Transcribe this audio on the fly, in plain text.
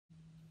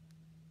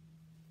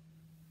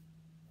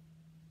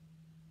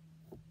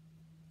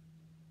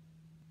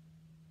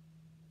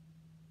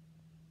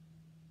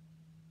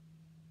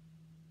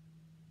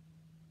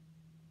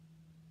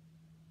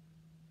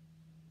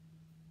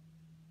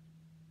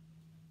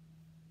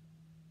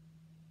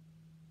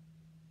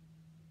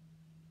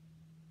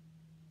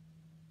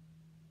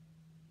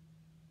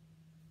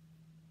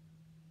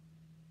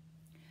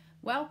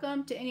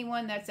Welcome to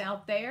anyone that's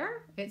out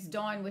there. It's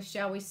Dawn with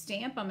Shall We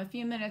Stamp. I'm a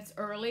few minutes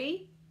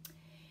early.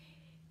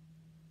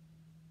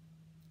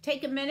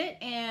 Take a minute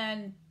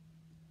and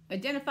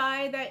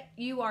identify that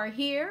you are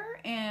here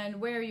and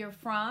where you're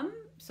from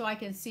so I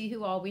can see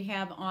who all we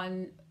have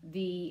on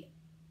the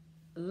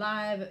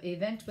live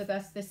event with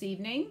us this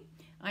evening.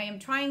 I am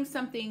trying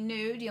something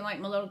new. Do you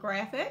like my little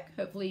graphic?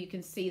 Hopefully you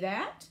can see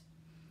that.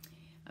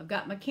 I've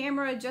got my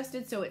camera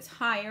adjusted so it's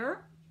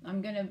higher.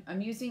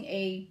 I'm using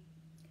a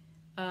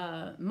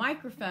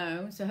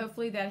microphone, so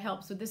hopefully that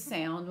helps with the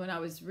sound. When I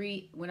was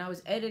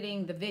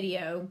editing the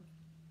video,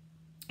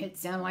 it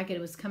sounded like it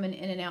was coming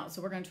in and out,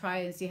 so we're going to try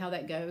and see how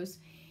that goes.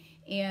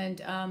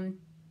 And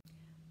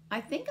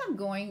I think I'm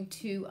going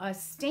to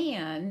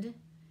stand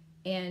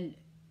and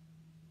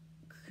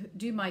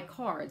do my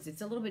cards.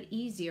 It's a little bit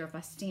easier if I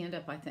stand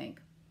up, I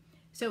think.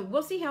 So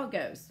we'll see how it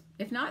goes.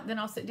 If not, then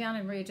I'll sit down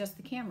and readjust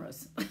the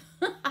cameras.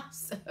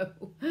 So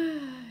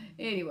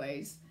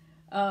anyways,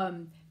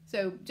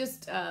 so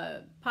just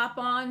pop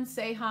on,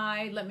 say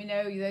hi, let me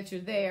know that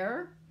you're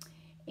there.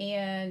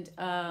 And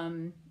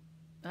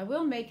I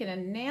will make an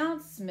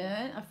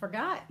announcement. I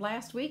forgot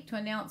last week to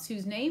announce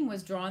whose name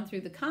was drawn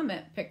through the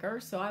comment picker,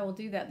 so I will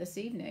do that this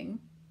evening,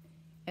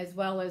 as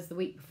well as the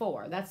week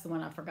before. That's the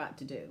one I forgot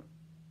to do.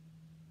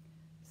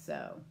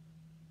 So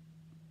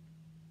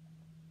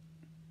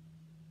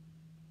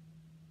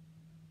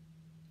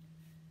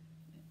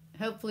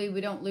hopefully we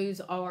don't lose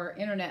our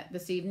internet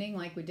this evening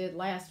like we did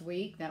last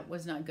week. That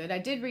was not good. I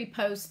did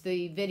repost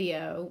the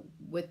video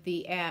with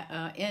the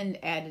end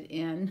added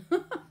in.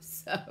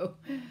 So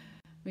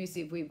let me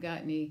see if we've got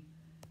any,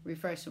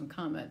 refresh some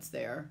comments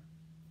there.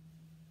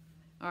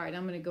 All right,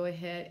 I'm going to go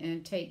ahead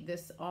and take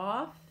this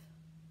off.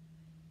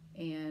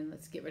 And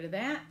let's get rid of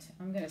that.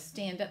 I'm going to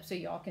stand up so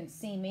y'all can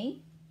see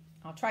me.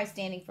 I'll try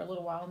standing for a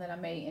little while and then I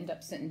may end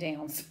up sitting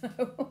down. So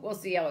we'll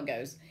see how it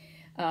goes.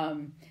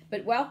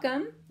 But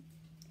welcome.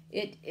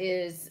 It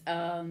is,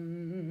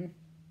 oh,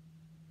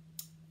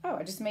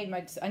 I just made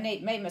my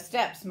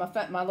steps.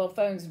 My little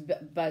phone's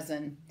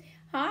buzzing.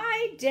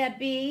 Hi,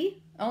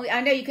 Debbie.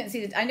 I know you can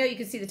see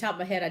the top of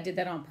my head. I did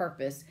that on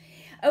purpose.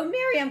 Oh,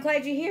 Mary, I'm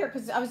glad you're here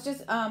because I was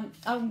just, I'm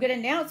going to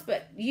announce,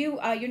 but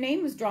your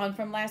name was drawn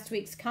from last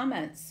week's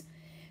comments.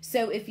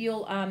 So if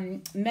you'll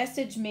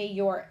message me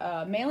your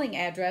mailing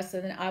address,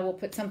 and then I will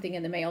put something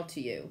in the mail to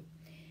you.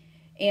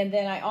 And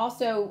then I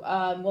also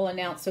will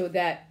announce so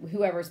that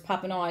whoever's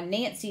popping on,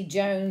 Nancy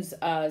Jones'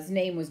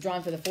 name was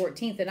drawn for the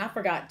 14th, and I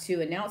forgot to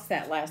announce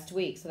that last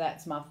week, so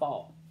that's my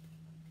fault.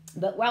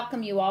 But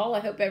welcome you all. I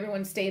hope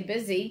everyone stayed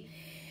busy.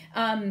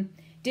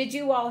 Did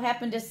you all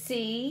happen to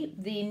see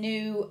the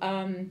new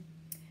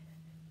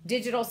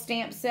digital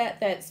stamp set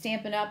that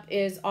Stampin' Up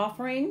is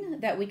offering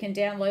that we can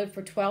download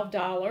for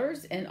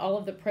 $12, and all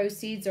of the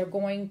proceeds are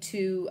going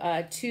to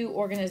 2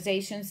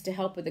 organizations to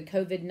help with the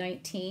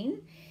COVID-19.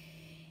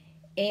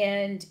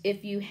 And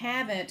if you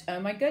haven't,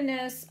 oh my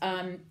goodness,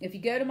 if you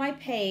go to my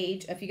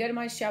page, if you go to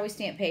my Shall We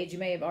Stamp page, you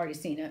may have already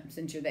seen it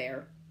since you're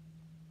there.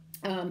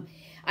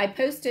 I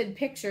posted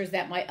pictures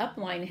that my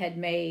upline had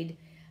made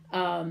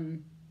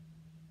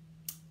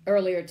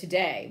earlier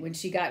today when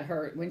she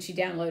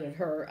downloaded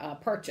her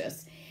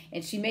purchase.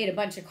 And she made a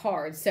bunch of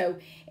cards. So,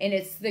 and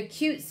it's the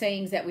cute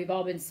sayings that we've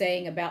all been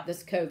saying about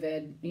this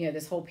COVID,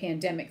 this whole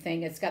pandemic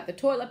thing. It's got the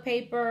toilet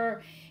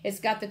paper. It's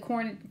got the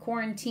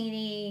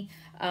quarantini.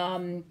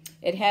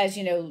 It has,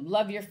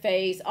 love your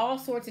face, all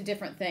sorts of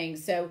different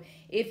things. So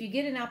if you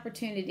get an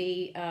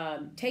opportunity,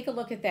 take a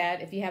look at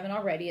that. If you haven't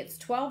already, it's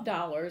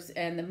 $12,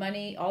 and the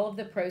money, all of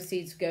the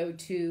proceeds go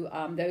to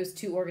those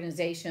 2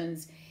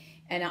 organizations.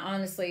 And I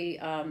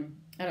honestly, I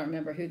don't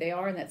remember who they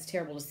are, and that's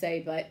terrible to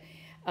say, but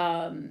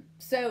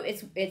so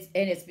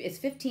it's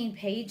 15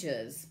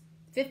 pages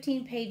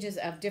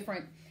of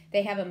different.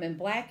 They have them in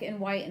black and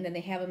white, and then they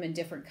have them in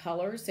different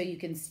colors, so you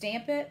can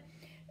stamp it,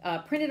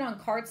 print it on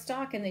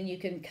cardstock, and then you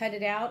can cut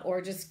it out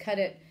or just cut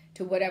it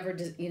to whatever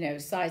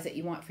size that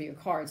you want for your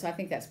card. So I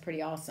think that's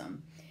pretty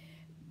awesome.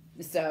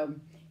 So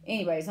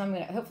anyways, I'm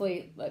gonna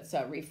hopefully, let's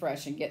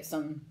refresh and get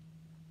some.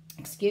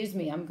 Excuse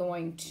me, I'm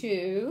going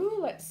to,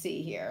 let's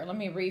see here, let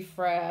me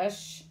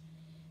refresh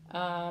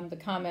the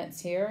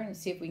comments here and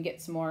see if we can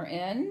get some more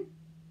in.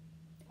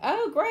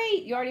 Oh,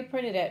 great. You already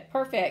printed it.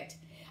 Perfect.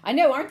 I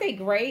know. Aren't they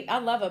great? I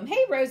love them.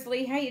 Hey,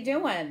 Rosalie. How you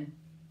doing?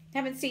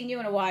 Haven't seen you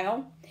in a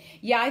while.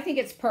 Yeah, I think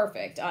it's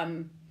perfect.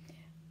 And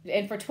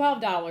for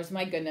 $12,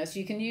 my goodness,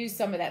 you can use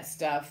some of that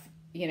stuff.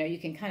 You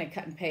can kind of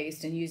cut and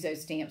paste and use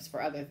those stamps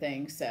for other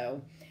things.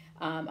 So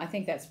I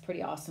think that's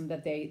pretty awesome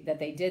that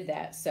they did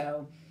that.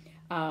 So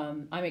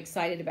I'm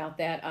excited about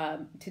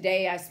that.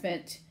 Today I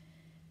spent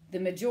the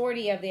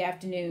majority of the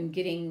afternoon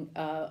getting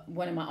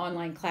one of my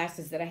online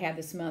classes that I had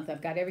this month.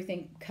 I've got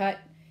everything cut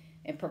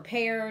and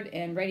prepared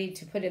and ready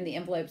to put in the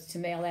envelopes to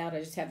mail out. I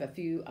just have a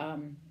few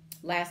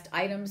last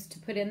items to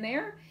put in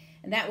there,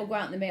 and that will go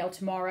out in the mail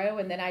tomorrow.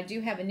 And then I do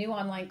have a new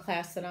online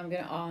class that I'm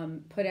going to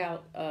put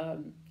out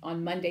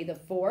on Monday the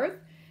 4th,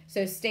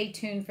 so stay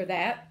tuned for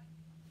that.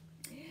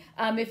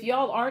 If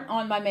y'all aren't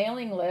on my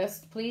mailing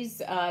list,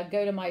 please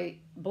go to my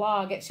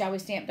blog at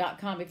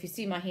shallwestamp.com. If you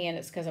see my hand,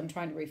 it's because I'm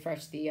trying to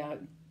refresh the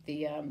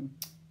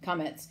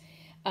comments.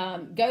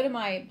 Go to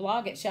my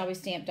blog at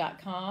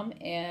shallwestamp.com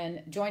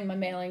and join my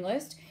mailing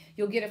list.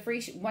 You'll get a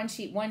free One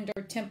Sheet Wonder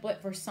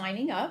template for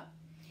signing up.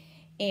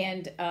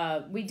 And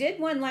we did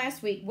one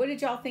last week. What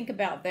did y'all think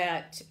about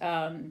that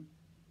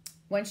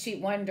One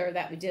Sheet Wonder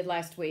that we did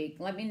last week?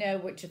 Let me know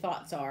what your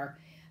thoughts are.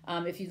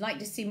 If you'd like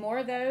to see more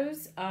of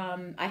those,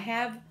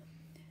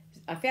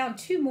 I found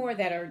 2 more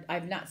that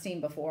I've not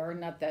seen before.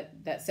 Not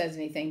that says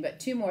anything, but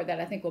 2 more that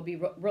I think will be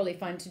really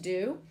fun to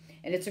do.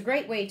 And it's a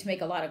great way to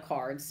make a lot of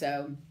cards.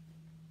 So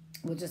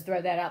we'll just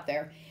throw that out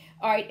there.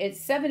 All right, it's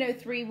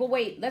 7:03. We'll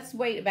wait. Let's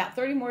wait about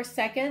 30 more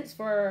seconds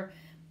for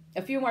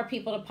a few more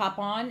people to pop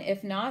on.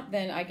 If not,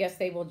 then I guess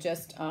they will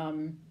just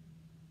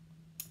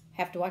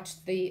have to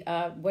watch the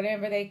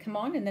whenever they come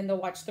on, and then they'll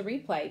watch the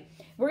replay.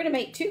 We're going to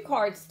make 2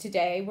 cards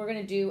today. We're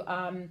going to do,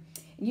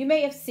 you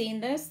may have seen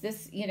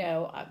this, you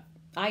know,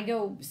 I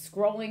go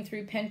scrolling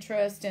through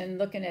Pinterest and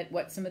looking at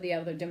what some of the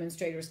other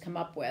demonstrators come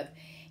up with.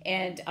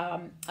 And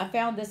I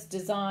found this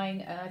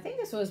design, I think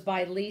this was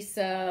by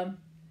Lisa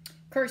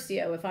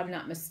Curcio, if I'm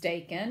not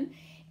mistaken.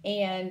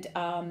 And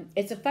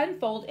it's a fun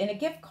fold and a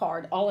gift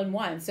card all in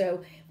one.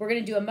 So we're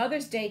going to do a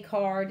Mother's Day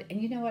card.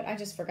 And you know what? I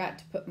just forgot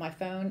to put my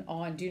phone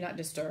on Do Not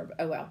Disturb.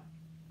 Oh, well.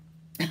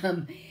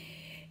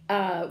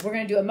 We're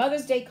going to do a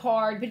Mother's Day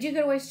card, but you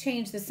can always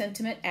change the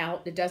sentiment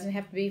out. It doesn't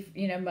have to be,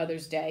 you know,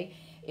 Mother's Day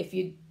if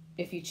you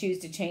choose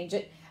to change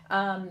it.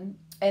 And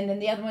then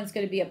the other one's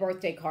going to be a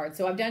birthday card.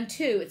 So I've done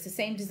 2. It's the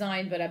same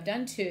design, but I've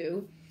done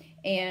 2.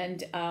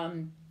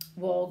 And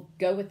we'll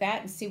go with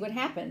that and see what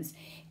happens.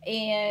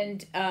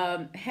 And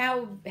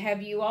how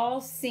have you all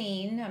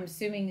seen, I'm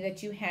assuming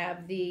that you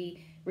have the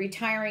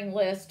retiring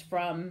list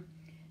from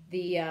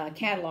the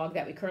catalog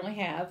that we currently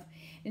have.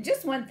 And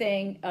just one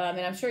thing, and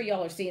I'm sure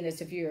y'all are seeing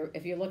this if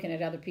you're looking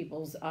at other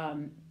people's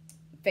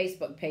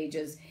Facebook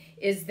pages,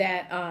 is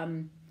that,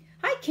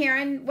 hi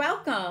Karen,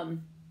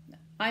 welcome.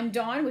 I'm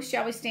Dawn with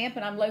Shall We Stamp,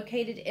 and I'm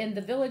located in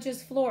the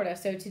Villages, Florida.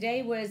 So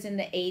today was in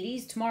the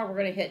 80s. Tomorrow we're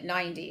going to hit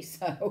 90,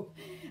 so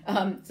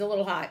it's a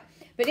little hot.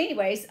 But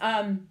anyways,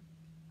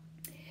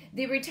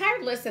 the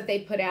retired list that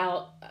they put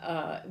out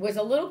was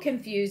a little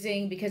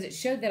confusing because it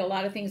showed that a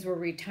lot of things were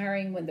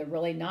retiring when they're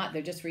really not.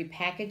 They're just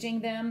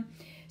repackaging them.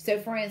 So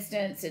for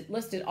instance, it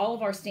listed all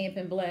of our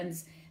Stampin'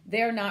 Blends.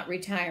 They're not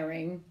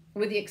retiring,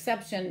 with the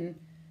exception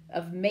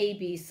of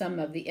maybe some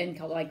of the in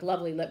color, like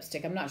Lovely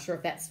Lipstick. I'm not sure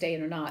if that's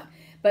staying or not.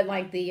 But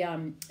like the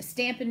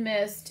Stampin'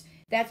 Mist,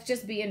 that's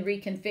just being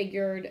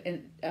reconfigured.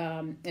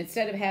 And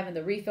instead of having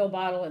the refill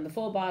bottle and the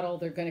full bottle,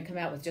 they're going to come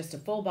out with just a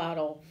full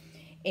bottle.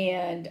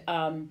 And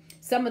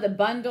some of the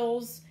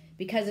bundles,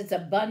 because it's a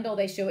bundle,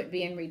 they show it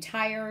being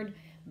retired,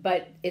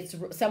 but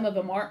some of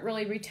them aren't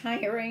really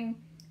retiring.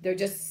 They're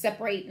just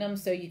separating them,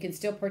 so you can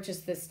still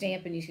purchase the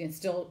stamp and you can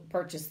still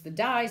purchase the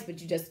dies,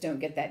 but you just don't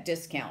get that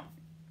discount.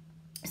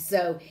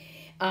 So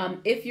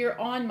if you're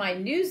on my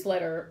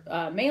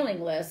newsletter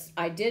mailing list,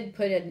 I did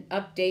put an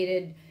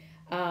updated,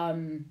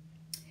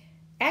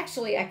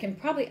 actually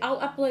I'll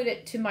upload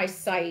it to my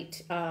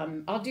site.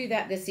 I'll do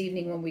that this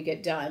evening when we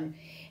get done.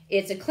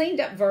 It's a cleaned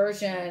up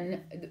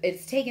version.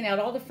 It's taken out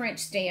all the French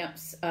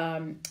stamps,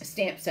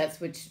 stamp sets,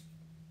 which,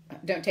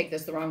 don't take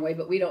this the wrong way,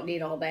 but we don't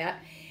need all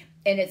that.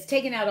 And it's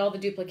taken out all the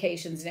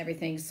duplications and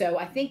everything. So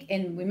I think,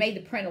 and we made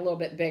the print a little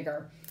bit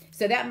bigger.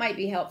 So that might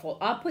be helpful.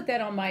 I'll put that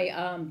on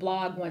my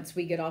blog once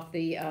we get off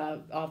the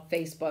off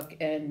Facebook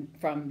and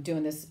from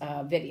doing this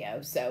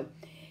video. So,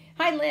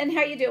 hi Lynn,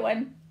 how you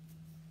doing?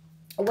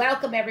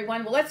 Welcome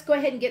everyone. Well, let's go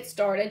ahead and get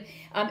started.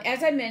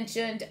 As I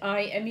mentioned,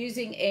 I am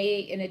using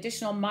an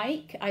additional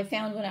mic. I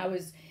found when I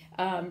was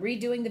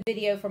redoing the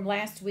video from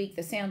last week,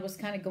 the sound was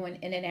kind of going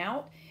in and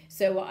out.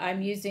 So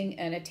I'm using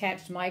an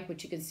attached mic,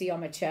 which you can see on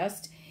my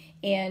chest.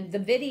 And the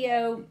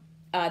video,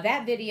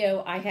 that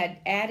video, I had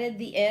added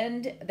the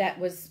end. That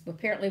was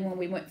apparently when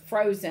we went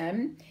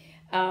frozen.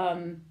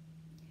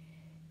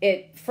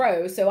 It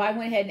froze, so I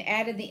went ahead and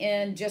added the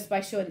end just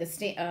by showing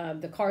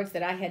the cards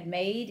that I had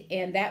made,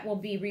 and that will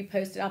be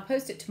reposted. I'll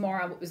post it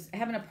tomorrow. I was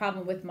having a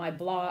problem with my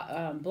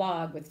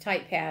blog with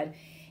TypePad,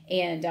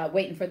 and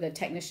waiting for the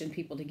technician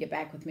people to get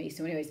back with me.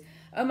 So anyways,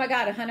 oh my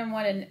God,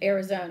 101 in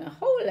Arizona.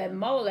 Holy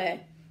moly.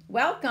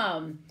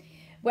 Welcome.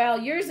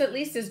 Well, yours at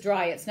least is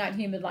dry. It's not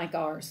humid like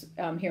ours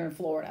here in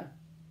Florida.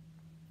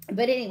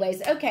 But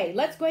anyways, okay,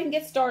 let's go ahead and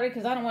get started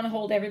because I don't want to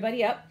hold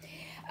everybody up.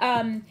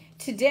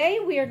 Today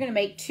we are going to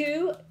make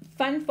 2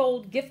 fun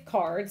fold gift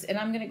cards, and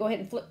I'm going to go ahead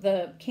and flip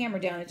the camera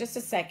down in just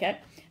a second.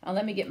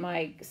 Let me get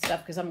my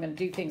stuff because I'm going to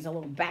do things a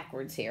little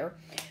backwards here.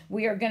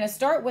 We are going to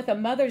start with a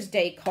Mother's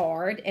Day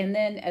card, and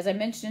then, as I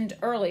mentioned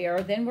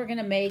earlier, then we're going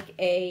to make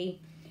a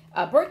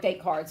birthday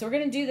card. So we're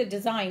going to do the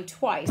design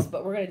twice,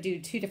 but we're going to do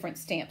 2 different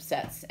stamp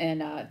sets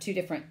and 2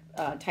 different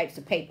types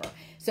of paper.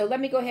 So let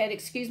me go ahead,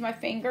 excuse my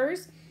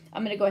fingers.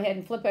 I'm going to go ahead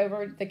and flip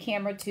over the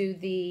camera to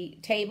the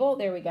table.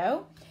 There we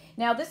go.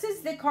 Now this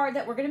is the card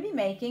that we're going to be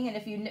making, and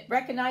if you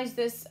recognize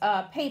this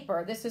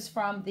paper, this is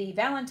from the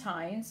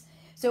Valentine's.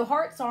 So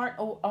hearts aren't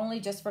only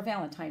just for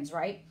Valentine's,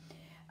 right?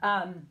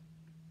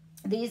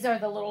 These are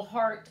the little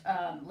heart,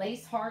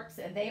 lace hearts,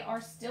 and they are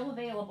still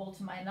available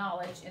to my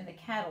knowledge in the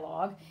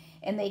catalog.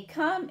 And they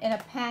come in a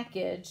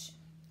package.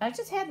 I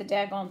just had the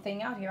daggone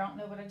thing out here. I don't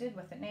know what I did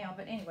with it now,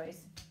 but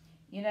anyways,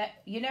 you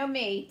know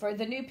me. For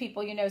the new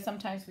people,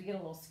 sometimes we get a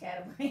little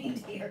scatterbrained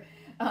here.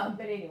 But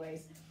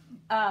anyways,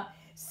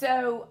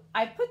 so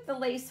I put the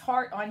lace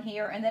heart on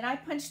here, and then I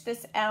punched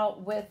this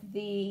out with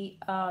the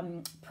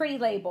pretty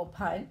label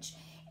punch.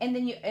 And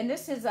then and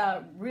this is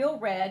a real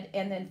red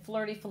and then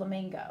flirty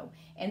flamingo.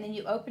 And then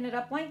you open it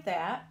up like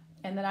that.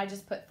 And then I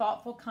just put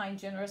thoughtful, kind,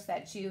 generous,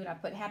 that's you. And I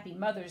put Happy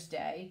Mother's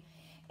Day.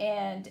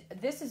 And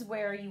this is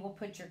where you will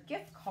put your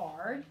gift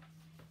card.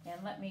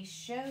 And let me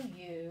show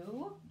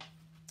you.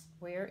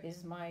 Where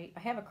is I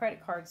have a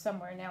credit card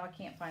somewhere. Now I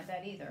can't find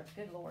that either.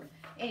 Good Lord.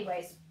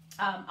 Anyways,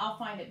 I'll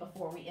find it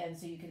before we end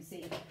so you can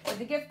see. But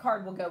the gift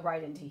card will go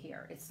right into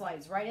here. It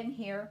slides right in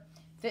here.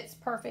 Fits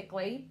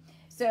perfectly.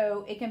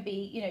 So it can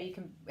be,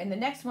 and the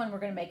next one we're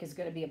going to make is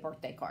going to be a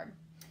birthday card.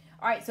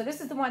 All right, so this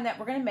is the one that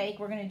we're going to make.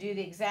 We're going to do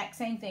the exact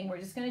same thing. We're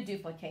just going to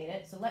duplicate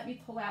it. So let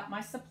me pull out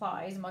my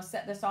supplies. I'm going to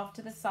set this off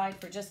to the side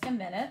for just a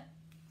minute.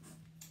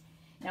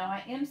 Now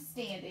I am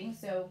standing,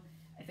 so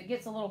if it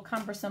gets a little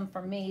cumbersome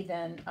for me,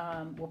 then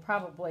I'll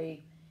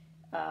probably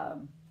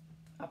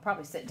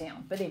sit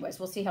down. But anyways,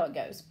 we'll see how it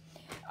goes.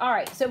 All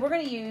right, so we're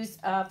going to use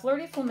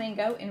Flirty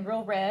Flamingo in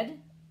Real Red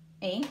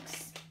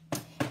inks.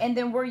 And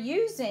then we're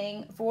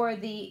using, for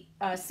the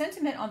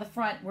sentiment on the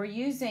front, we're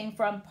using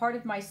from Part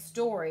of My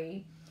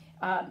Story.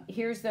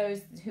 Here's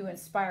those who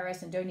inspire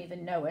us and don't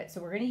even know it.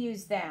 So we're going to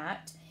use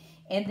that.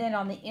 And then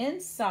on the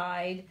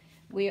inside,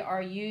 we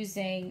are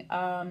using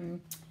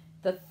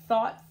the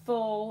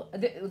thoughtful,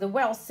 the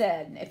well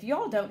said. If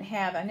y'all don't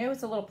have, I know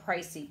it's a little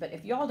pricey, but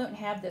if y'all don't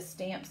have this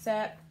stamp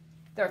set,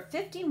 there are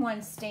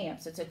 51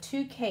 stamps. It's a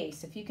 2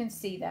 case, if you can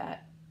see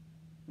that.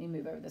 Let me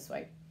move over this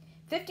way.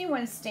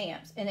 51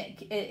 stamps, and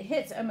it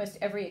hits almost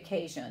every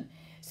occasion.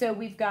 So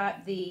we've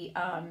got the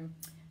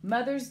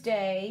Mother's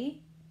Day,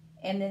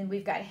 and then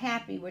we've got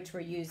Happy, which we're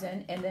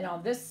using, and then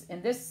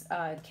in this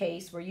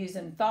case, we're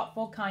using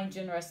Thoughtful, Kind,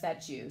 Generous,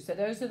 that's you. So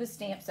those are the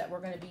stamps that we're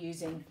going to be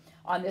using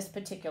on this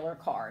particular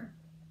card.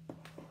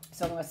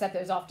 So I'm going to set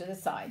those off to the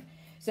side.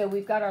 So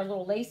we've got our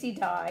little lacy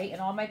die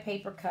and all my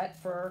paper cut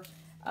for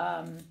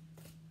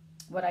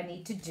what I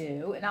need to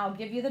do, and I'll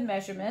give you the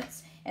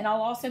measurements. And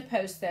I'll also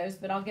post those,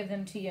 but I'll give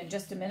them to you in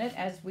just a minute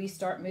as we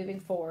start moving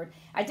forward.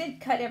 I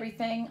did cut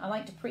everything. I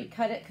like to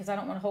pre-cut it because I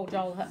don't want to hold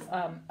y'all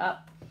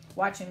up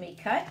watching me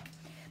cut.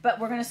 But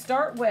we're going to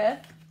start with,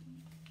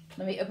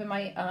 let me open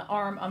my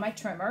arm on my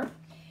trimmer.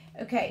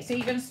 Okay, so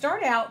you're going to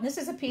start out, and this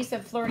is a piece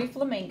of Flirty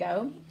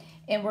Flamingo,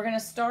 and we're going to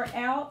start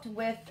out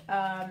with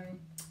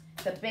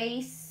the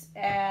base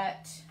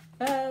at,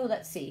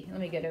 let's see.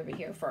 Let me get over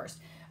here first.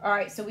 All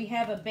right, so we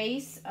have a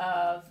base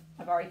of,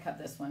 I've already cut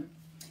this one.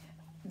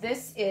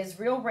 This is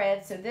Real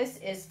Red, so this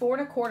is 4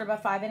 1/4 by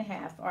 5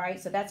 1/2. All right,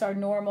 so that's our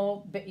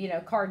normal,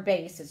 card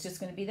base. It's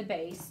just going to be the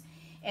base.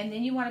 And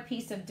then you want a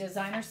piece of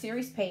designer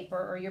series paper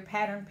or your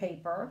pattern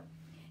paper,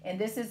 and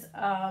this is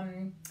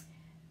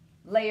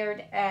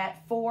layered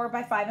at 4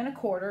 by 5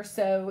 1/4.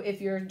 So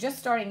if you're just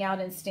starting out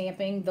in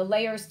stamping, the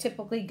layers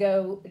typically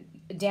go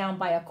down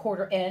by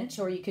 1/4 inch,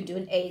 or you can do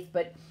 1/8.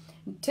 But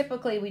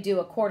typically we do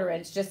 1/4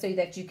 inch just so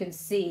that you can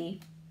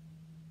see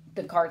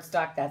the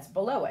cardstock that's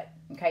below it.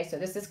 Okay, so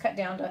this is cut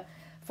down to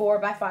 4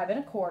 by 5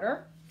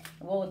 1/4.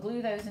 We'll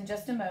glue those in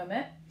just a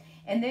moment.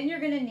 And then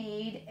you're going to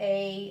need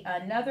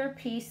another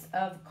piece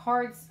of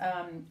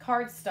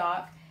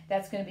cardstock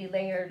that's going to be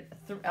layered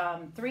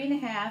 3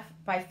 1/2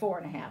 by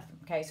 4 1/2.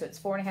 Okay, so it's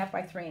 4 1/2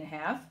 by 3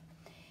 1/2.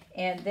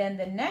 And then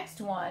the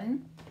next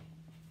one,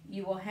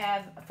 you will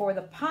have for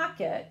the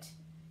pocket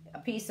a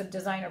piece of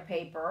designer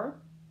paper,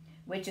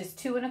 which is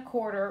 2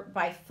 1/4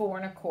 by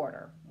 4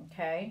 1/4.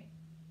 Okay.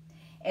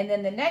 And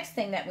then the next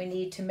thing that we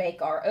need to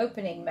make our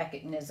opening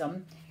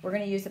mechanism, we're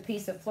going to use a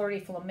piece of Flirty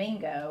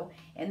Flamingo.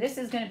 And this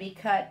is going to be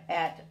cut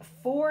at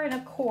 4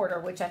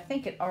 1/4, which I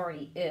think it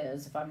already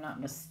is, if I'm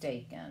not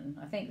mistaken.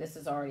 I think this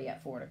is already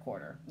at 4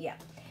 1/4. Yeah.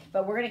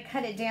 But we're going to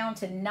cut it down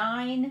to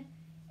 9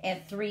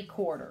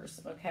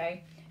 3/4.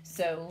 Okay.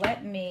 So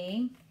let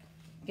me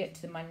get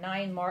to my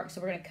 9 mark. So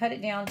we're going to cut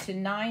it down to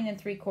 9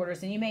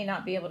 3/4. And you may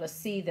not be able to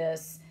see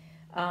this.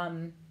 Let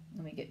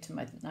me get to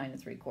my 9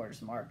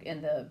 3/4 mark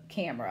in the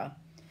camera.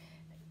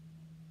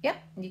 Yep,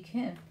 you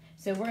can.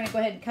 So we're going to go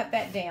ahead and cut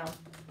that down.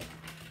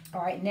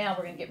 All right, now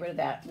we're going to get rid of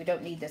that. We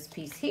don't need this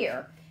piece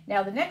here.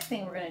 Now the next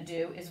thing we're going to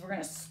do is we're going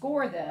to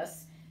score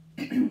this.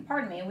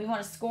 Pardon me, and we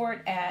want to score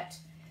it at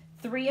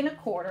 3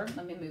 1/4.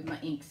 Let me move my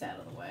inks out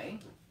of the way.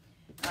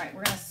 All right,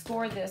 we're going to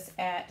score this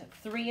at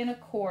 3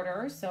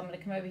 1/4. So I'm going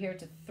to come over here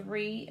to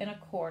 3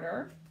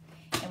 1/4,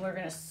 and we're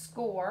going to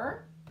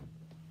score,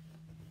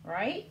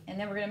 right? And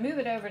then we're going to move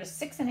it over to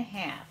 6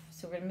 1/2.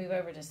 So we're going to move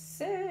over to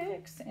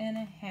 6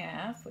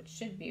 1/2, which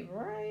should be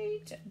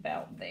right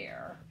about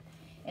there.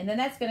 And then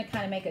that's going to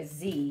kind of make a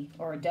Z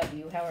or a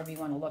W, however you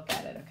want to look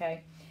at it,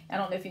 okay? I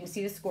don't know if you can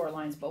see the score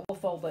lines, but we'll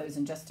fold those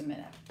in just a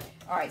minute.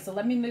 All right, so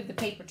let me move the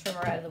paper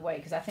trimmer out of the way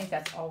because I think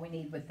that's all we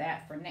need with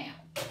that for now.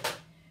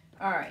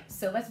 All right,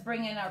 so let's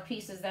bring in our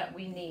pieces that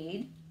we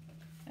need.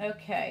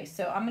 Okay,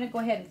 so I'm going to go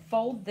ahead and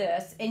fold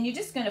this, and you're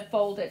just going to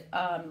fold it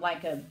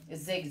like a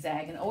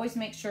zigzag, and always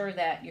make sure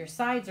that your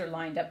sides are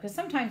lined up, because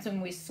sometimes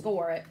when we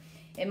score it,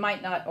 it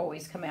might not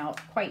always come out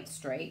quite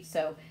straight.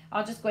 So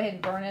I'll just go ahead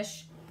and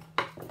burnish,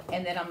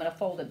 and then I'm going to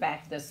fold it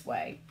back this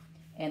way,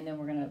 and then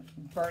we're going to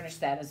burnish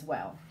that as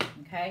well.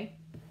 Okay.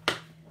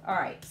 All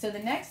right. So the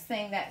next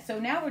thing so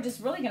now we're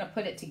just really going to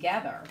put it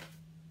together.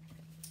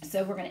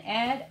 So we're going to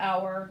add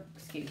our,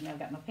 excuse me, I've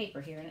got my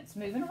paper here and it's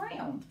moving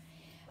around.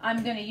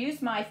 I'm going to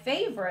use my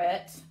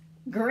favorite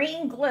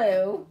green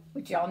glue,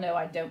 which y'all know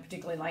I don't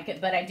particularly like it,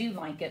 but I do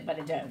like it, but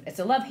I don't. It's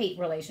a love-hate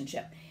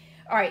relationship.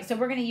 All right, so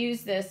we're going to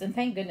use this, and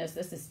thank goodness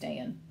this is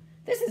staying.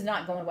 This is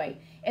not going away.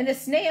 And the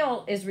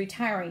snail is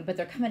retiring, but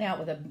they're coming out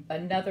with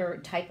another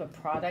type of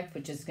product,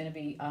 which is going to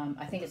be,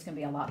 I think it's going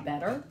to be a lot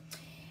better.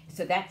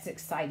 So that's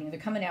exciting. They're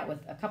coming out with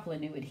a couple of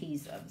new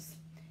adhesives.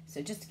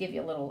 So just to give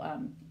you a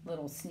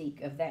little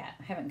sneak of that.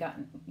 I haven't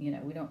gotten,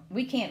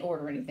 we can't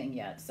order anything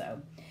yet.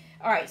 So,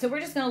 all right, so we're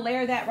just going to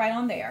layer that right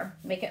on there,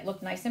 make it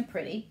look nice and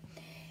pretty.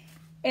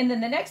 And then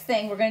the next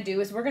thing we're going to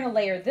do is we're going to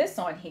layer this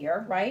on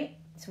here, right?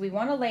 So we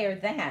want to layer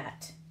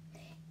that.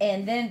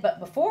 And then, but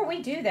before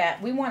we do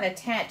that, we want to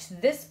attach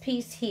this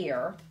piece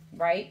here,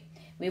 right?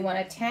 We want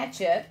to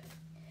attach it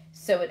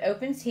so it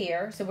opens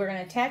here. So we're going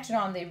to attach it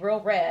on the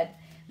real red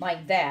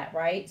like that,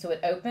 right? So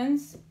it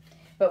opens,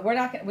 but we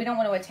don't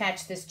want to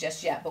attach this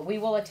just yet, but we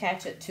will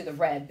attach it to the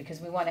red because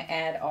we want to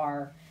add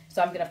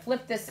so I'm going to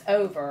flip this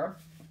over,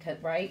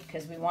 right?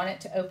 Because we want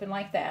it to open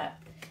like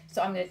that.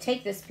 So I'm going to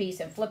take this piece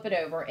and flip it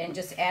over and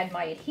just add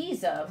my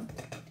adhesive.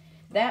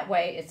 That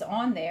way it's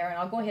on there, and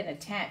I'll go ahead and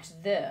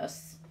attach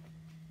this,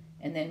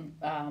 and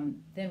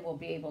then we'll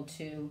be able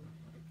to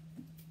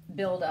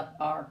build up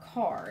our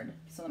card.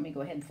 So let me go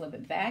ahead and flip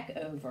it back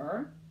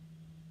over.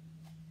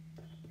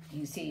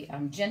 You see,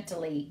 I'm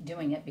gently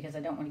doing it because I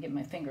don't want to get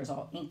my fingers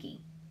all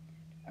inky.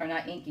 Or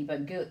not inky,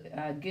 but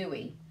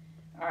gooey.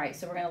 All right,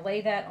 so we're going to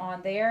lay that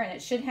on there, and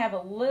it should have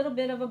a little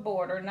bit of a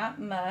border, not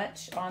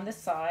much, on the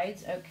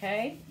sides,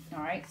 okay?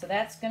 All right, so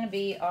that's going to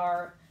be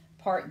our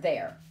part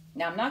there.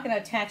 Now, I'm not going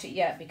to attach it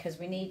yet because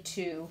we need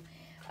to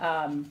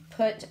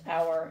put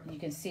you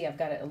can see I've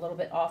got it a little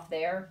bit off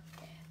there,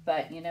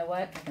 but you know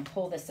what? I can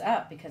pull this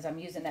up because I'm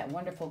using that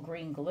wonderful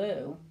green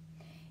glue,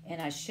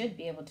 and I should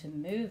be able to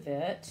move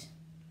it.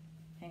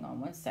 Hang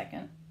on one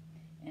second,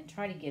 and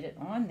try to get it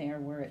on there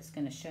where it's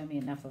going to show me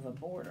enough of a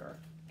border.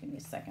 Give me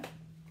a second.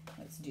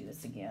 Let's do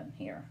this again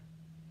here.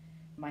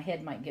 My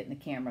head might get in the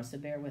camera, so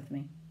bear with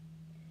me.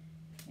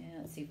 Yeah,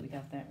 let's see if we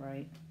got that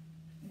right.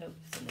 Nope,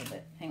 it's a little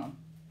bit. Hang on.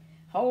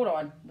 Hold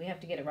on. We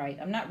have to get it right.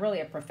 I'm not really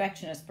a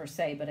perfectionist per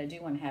se, but I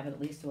do want to have it at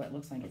least so it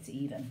looks like it's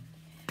even.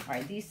 All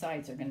right, these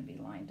sides are going to be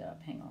lined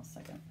up. Hang on a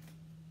second.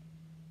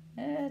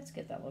 Let's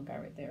get that little guy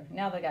right there.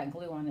 Now that I got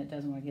glue on it,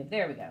 doesn't want to give.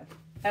 There we go.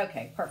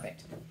 Okay,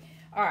 perfect.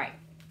 All right,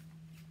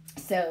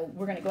 so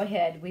we're going to go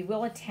ahead. We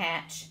will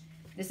attach,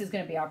 this is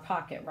going to be our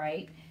pocket,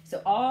 right?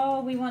 So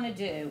all we want to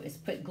do is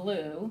put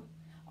glue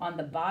on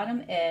the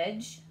bottom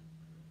edge,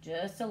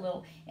 just a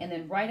little, and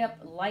then right up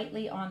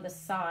lightly on the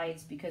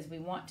sides because we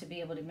want to be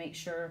able to make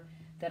sure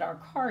that our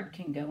card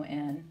can go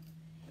in,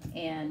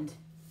 and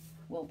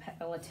we'll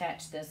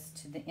attach this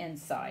to the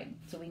inside.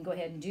 So we can go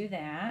ahead and do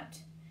that,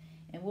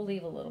 and we'll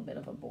leave a little bit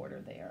of a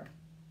border there.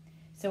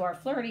 So our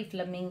flirty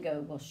flamingo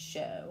will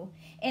show.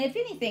 And if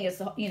anything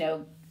is,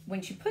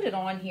 when you put it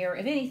on here,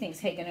 if anything's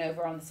taken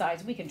over on the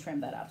sides, we can trim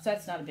that up. So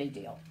that's not a big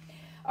deal.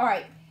 All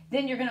right.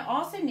 Then you're going to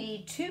also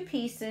need 2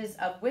 pieces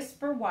of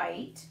Whisper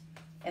White.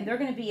 And they're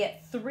going to be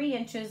at 3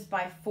 inches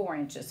by 4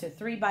 inches. So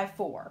 3 by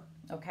 4.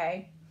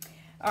 Okay.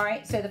 All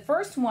right. So the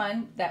first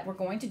one that we're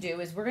going to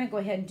do is we're going to go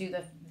ahead and do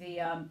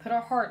put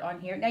our heart on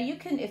here. Now you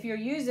can, if you're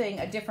using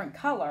a different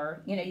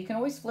color, you can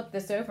always flip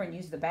this over and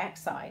use the back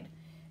side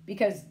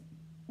because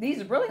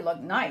these really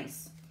look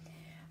nice.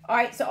 All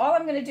right, so all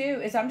I'm going to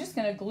do is I'm just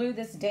going to glue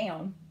this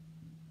down,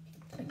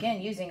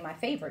 again, using my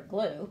favorite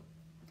glue.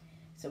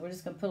 So we're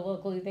just going to put a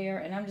little glue there,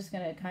 and I'm just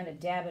going to kind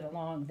of dab it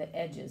along the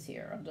edges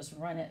here. I'll just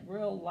run it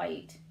real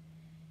light,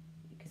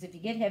 because if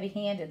you get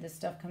heavy-handed, this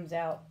stuff can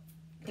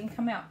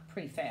come out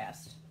pretty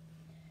fast.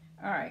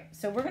 All right,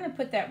 so we're going to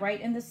put that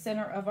right in the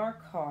center of our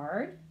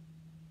card.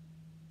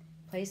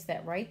 Place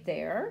that right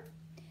there.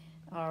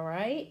 All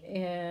right,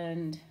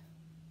 and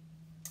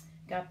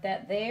got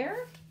that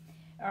there.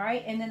 All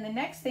right, and then the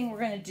next thing we're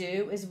going to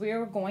do is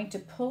we're going to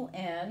pull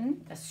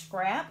in a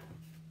scrap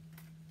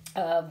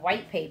of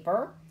white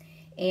paper,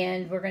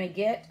 and we're going to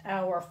get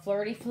our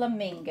flirty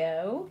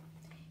flamingo,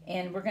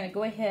 and we're going to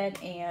go ahead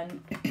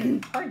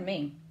and, pardon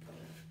me,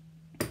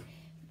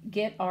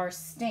 get our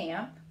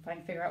stamp, if I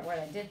can figure out what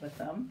I did with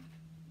them.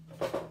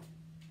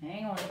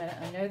 Hang on a minute,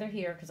 I know they're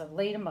here because I've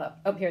laid them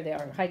up. Oh, here they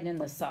are, hiding in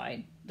the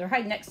side. They're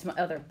hiding next to my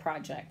other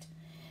project.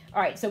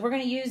 All right, so we're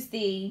going to use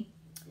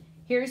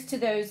Here's to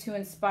those who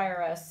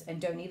inspire us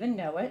and don't even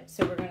know it.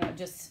 So we're going to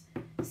just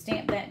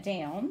stamp that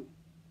down.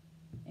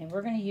 And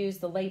we're going to use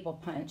the label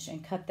punch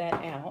and cut that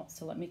out.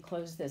 So let me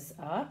close this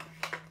up.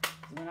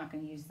 We're not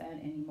going to use that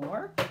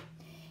anymore.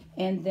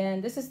 And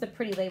then this is the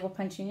pretty label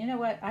punching. You know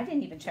what? I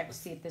didn't even check to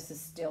see if this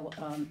is still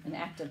an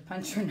active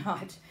punch or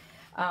not.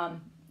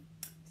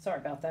 Sorry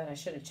about that. I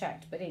should have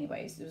checked. But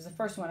anyways, it was the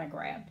first one I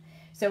grabbed.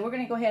 So we're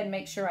going to go ahead and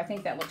make sure. I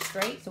think that looks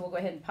straight. So we'll go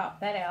ahead and pop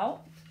that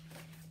out.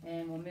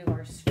 And we'll move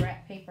our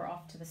scrap paper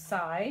off to the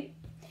side.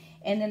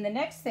 And then the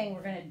next thing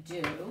we're going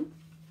to do,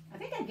 I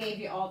think I gave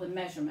you all the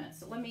measurements.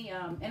 So let me,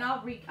 and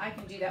I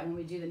can do that when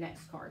we do the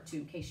next card too,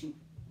 in case you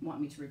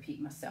want me to repeat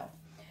myself.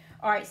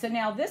 All right, so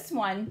now this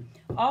one,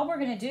 all we're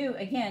going to do,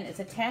 again, is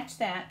attach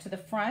that to the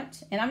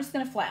front. And I'm just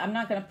going to I'm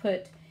not going to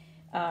put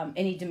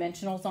any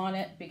dimensionals on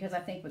it because I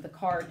think with the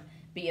card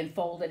being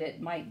folded,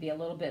 it might be a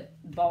little bit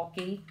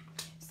bulky.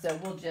 So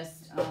we'll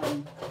just, let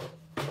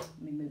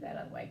me move that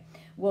out of the way.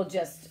 We'll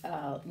just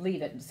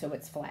leave it so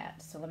it's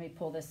flat. So let me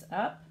pull this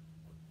up,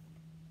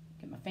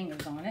 get my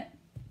fingers on it.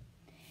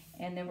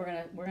 And then we're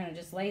gonna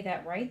just lay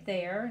that right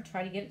there and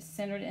try to get it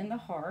centered in the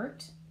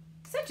heart.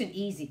 Such an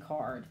easy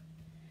card.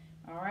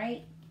 All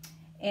right,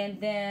 and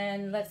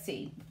then let's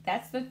see,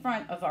 that's the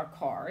front of our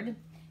card.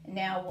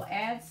 Now we'll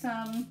add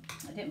some,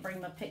 I didn't bring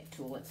my pick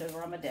tool, it's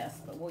over on my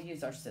desk, but we'll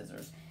use our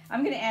scissors.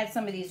 I'm going to add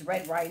some of these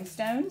red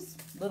rhinestones,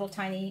 little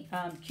tiny,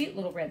 cute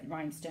little red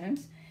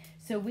rhinestones.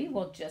 So we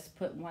will just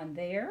put one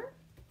there,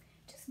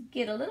 just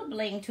get a little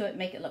bling to it,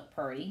 make it look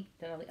pretty.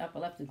 I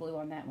left the glue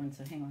on that one,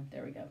 so hang on,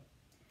 there we go.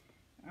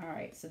 All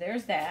right, so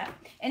there's that.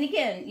 And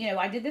again, you know,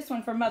 I did this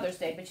one for Mother's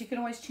Day, but you can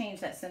always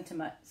change that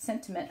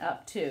sentiment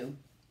up too,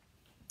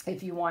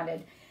 if you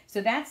wanted.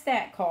 So that's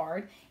that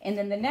card. And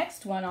then the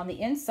next one on the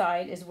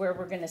inside is where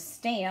we're going to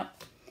stamp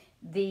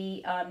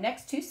the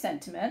next two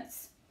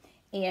sentiments.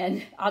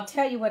 And I'll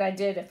tell you what I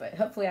did.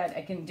 Hopefully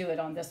I can do it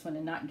on this one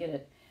and not get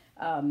it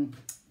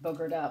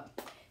boogered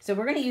up. So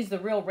we're going to use the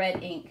real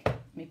red ink.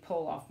 Let me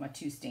pull off my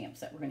two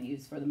stamps that we're going to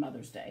use for the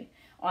Mother's Day.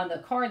 On the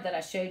card that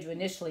I showed you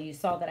initially, you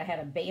saw that I had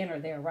a banner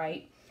there,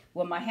 right?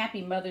 Well, my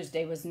Happy Mother's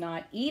Day was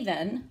not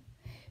even.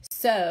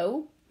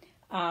 So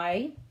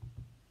I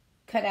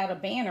cut out a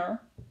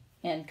banner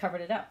and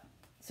covered it up.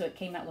 So it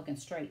came out looking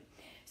straight.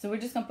 So we're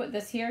just going to put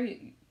this here.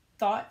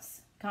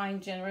 Thoughts,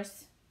 kind,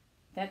 generous.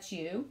 That's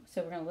you.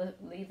 So we're going to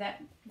leave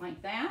that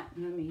like that.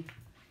 And let me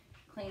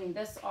clean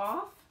this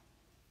off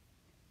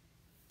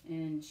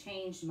and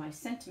change my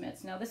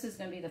sentiments. Now this is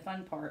going to be the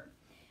fun part.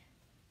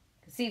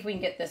 See if we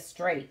can get this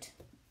straight.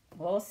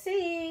 We'll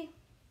see.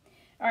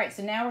 All right,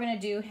 so now we're going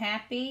to do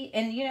happy.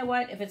 And you know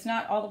what? If it's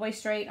not all the way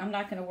straight, I'm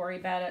not going to worry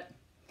about it.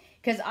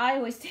 Because I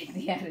always take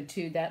the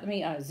attitude that, let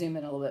me zoom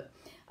in a little bit.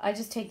 I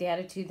just take the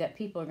attitude that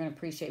people are going to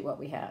appreciate what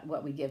we have,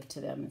 what we give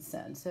to them and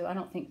send. So I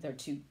don't think they're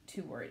too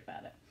worried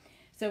about it.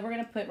 So we're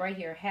going to put right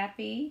here,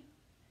 happy.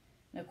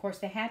 And of course,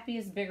 the happy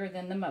is bigger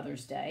than the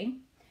Mother's Day.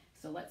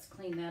 So let's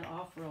clean that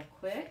off real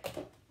quick.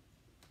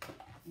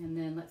 And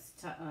then let's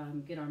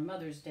get our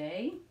Mother's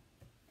Day.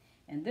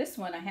 And this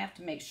one I have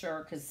to make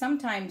sure, because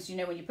sometimes, you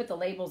know, when you put the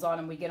labels on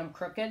them, we get them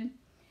crooked,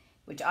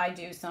 which I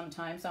do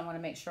sometimes. I want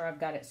to make sure I've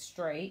got it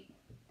straight.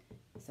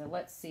 So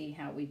let's see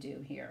how we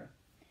do here.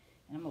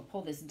 And I'm going to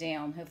pull this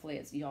down.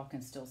 Hopefully y'all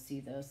can still see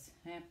this.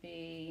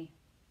 Happy,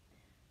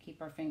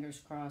 keep our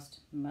fingers crossed,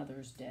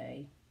 Mother's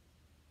Day.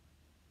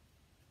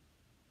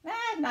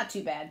 Not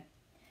too bad.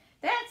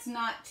 That's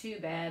not too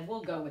bad.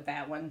 We'll go with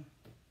that one.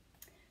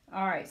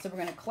 All right, so we're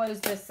going to close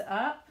this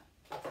up.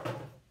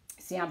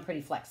 See, I'm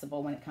pretty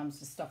flexible when it comes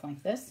to stuff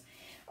like this.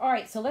 All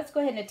right, so let's go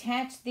ahead and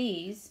attach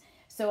these.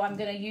 So I'm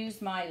going to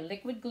use my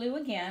liquid glue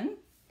again,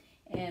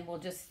 and we'll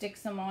just stick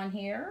some on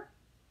here.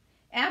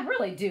 And I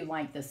really do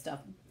like this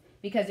stuff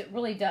because it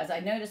really does. I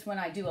notice when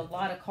I do a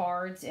lot of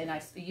cards and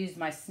I use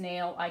my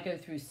snail, I go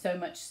through so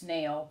much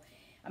snail.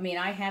 I mean,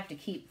 I have to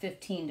keep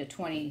 15 to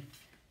 20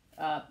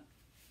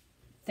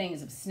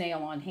 things of snail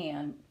on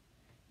hand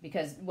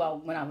because, well,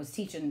 when I was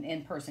teaching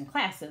in-person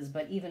classes,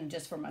 but even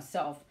just for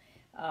myself,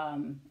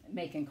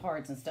 making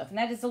cards and stuff. And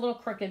that is a little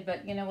crooked,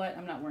 but you know what?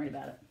 I'm not worried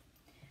about it.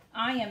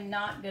 I am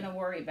not going to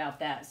worry about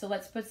that. So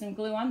let's put some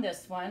glue on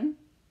this one.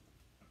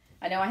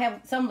 I know I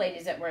have some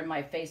ladies that were in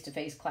my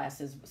face-to-face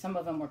classes. Some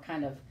of them were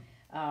kind of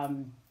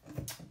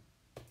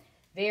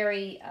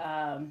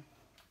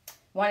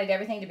wanted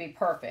everything to be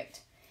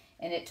perfect.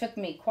 And it took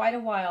me quite a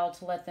while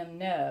to let them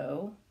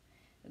know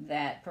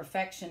that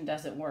perfection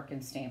doesn't work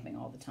in stamping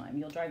all the time.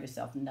 You'll drive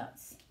yourself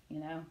nuts, you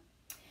know.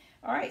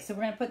 All right, so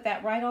we're going to put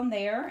that right on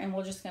there, and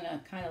we're just going to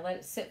kind of let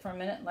it sit for a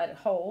minute and let it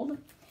hold.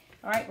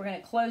 All right, we're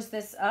going to close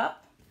this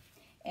up,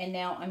 and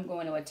now I'm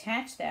going to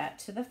attach that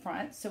to the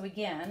front. So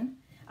again,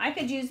 I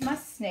could use my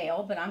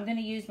snail, but I'm going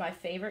to use my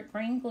favorite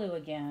green glue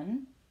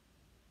again.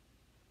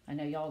 I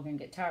know y'all are going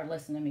to get tired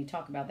listening to me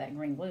talk about that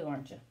green glue,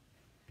 aren't you?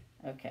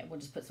 Okay, we'll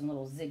just put some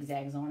little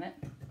zigzags on it.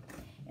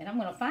 And I'm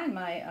going to find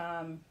my,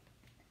 I'm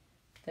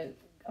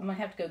going to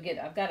have to go get,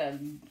 I've got a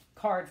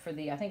card for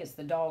the, I think it's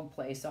the dog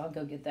place, so I'll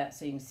go get that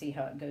so you can see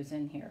how it goes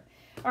in here.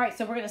 All right,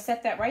 so we're going to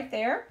set that right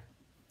there.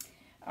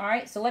 All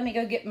right, so let me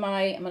go get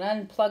my, I'm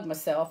going to unplug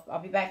myself. I'll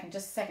be back in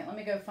just a second. Let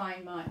me go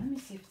find my, let me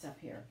see if it's up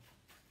here.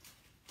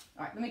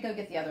 All right, let me go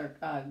get the other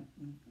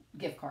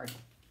gift card.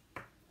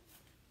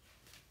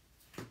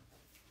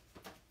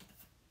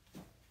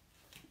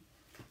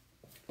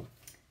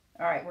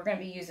 All right, we're going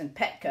to be using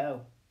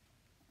Petco.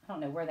 I don't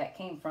know where that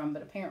came from,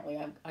 but apparently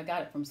I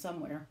got it from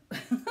somewhere.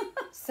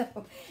 So,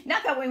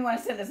 not that we want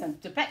to send this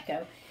to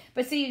Petco,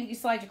 but see, you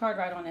slide your card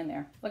right on in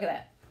there. Look at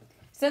that.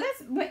 So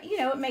that's, you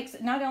know, it makes,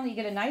 not only you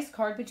get a nice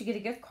card, but you get a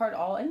gift card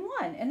all in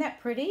one. Isn't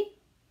that pretty?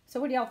 So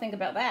what do y'all think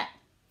about that?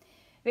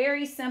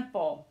 Very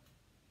simple.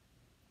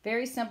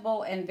 Very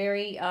simple and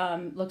very,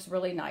 looks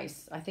really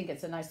nice. I think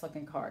it's a nice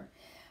looking card.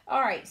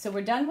 All right, so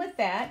we're done with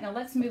that. Now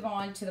let's move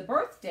on to the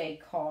birthday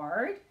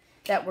card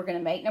that we're going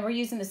to make. Now we're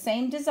using the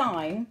same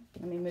design.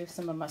 Let me move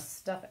some of my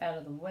stuff out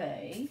of the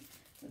way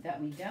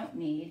that we don't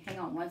need. Hang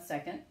on one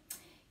second.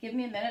 Give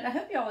me a minute. I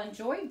hope y'all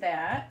enjoyed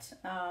that.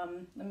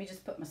 Let me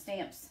just put my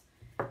stamps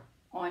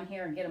on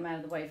here and get them out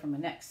of the way from the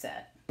next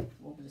set.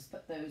 We'll just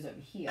put those over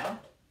here.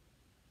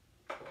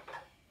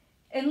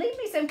 And leave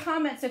me some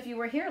comments if you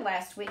were here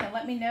last week and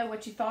let me know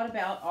what you thought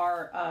about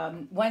our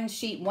one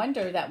sheet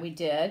wonder that we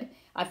did.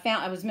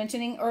 I was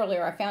mentioning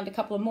earlier, I found a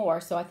couple of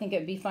more, so I think it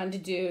would be fun to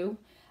do.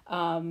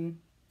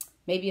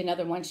 Maybe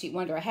another one sheet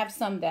wonder. I have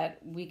some that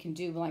we can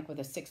do like with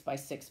a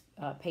 6x6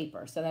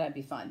 paper, so that'd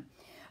be fun.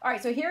 All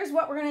right, so here's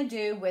what we're going to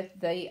do with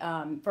the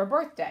for a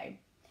birthday.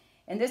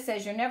 And this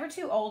says, you're never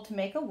too old to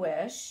make a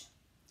wish.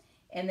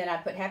 And then I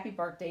put happy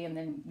birthday and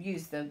then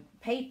use the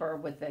paper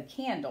with the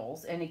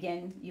candles. And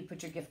again, you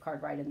put your gift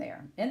card right in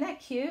there. Isn't that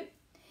cute?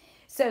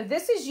 So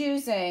this is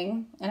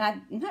using, and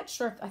I'm not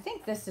sure, I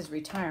think this is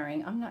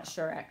retiring. I'm not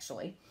sure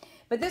actually.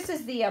 But this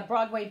is the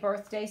Broadway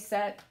birthday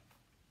set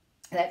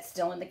that's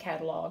still in the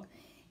catalog.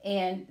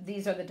 And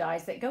these are the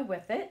dies that go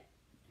with it.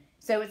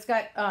 So it's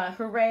got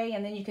hooray,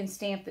 and then you can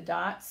stamp the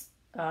dots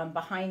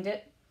behind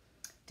it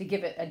to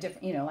give it a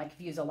different, you know, like if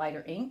you use a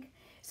lighter ink.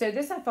 So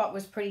this I thought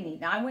was pretty neat.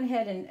 Now I went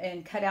ahead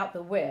and cut out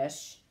the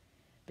wish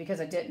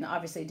because I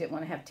obviously didn't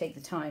want to have to take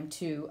the time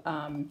to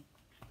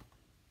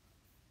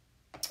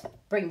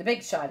bring the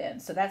big shot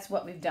in. So that's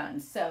what we've done.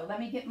 So let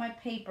me get my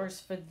papers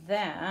for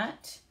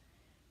that.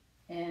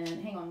 And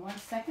hang on one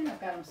second.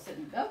 I've got them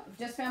sitting. Oh,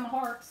 just found my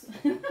hearts.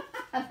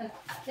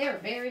 They were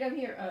buried over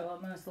here. Oh, I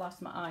almost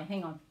lost my eye.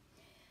 Hang on.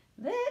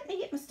 Let me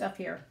get my stuff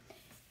here.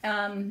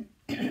 I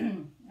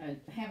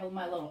have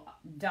my little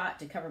dot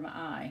to cover my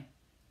eye.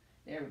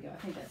 There we go. I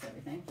think that's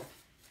everything.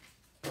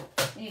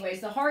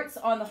 Anyways, the hearts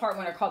on the heart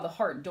one are called the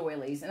heart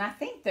doilies. And I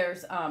think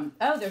there's,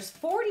 there's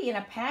 40 in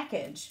a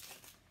package.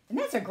 And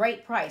that's a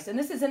great price. And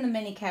this is in the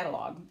mini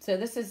catalog. So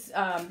this is,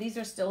 these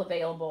are still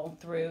available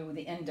through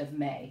the end of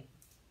May.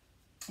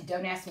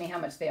 Don't ask me how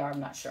much they are. I'm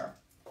not sure.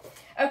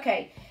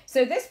 Okay.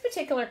 So this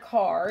particular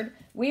card,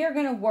 we are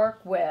going to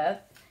work with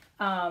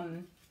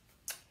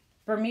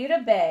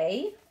Bermuda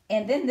Bay.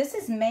 And then this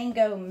is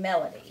Mango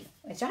Melody,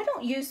 which I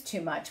don't use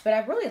too much, but I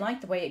really like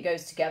the way it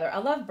goes together. I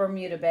love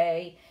Bermuda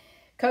Bay.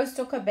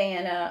 Coastal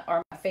Cabana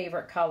are my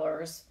favorite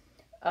colors.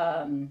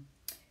 The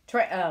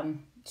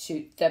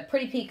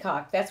Pretty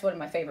Peacock, that's one of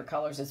my favorite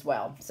colors as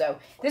well. So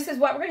this is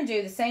what we're going to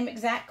do, the same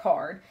exact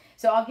card.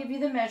 So I'll give you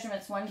the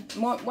measurements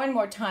one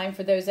more time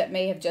for those that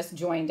may have just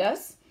joined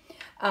us.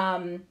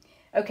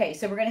 Okay,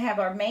 so we're going to have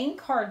our main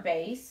card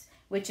base,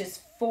 which is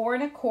 4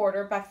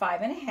 1/4 by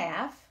 5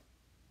 1/2.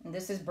 And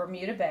this is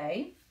Bermuda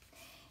Bay.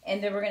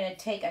 And then we're going to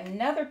take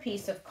another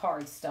piece of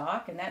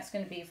cardstock, and that's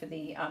going to be for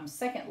the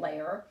second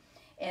layer.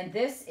 And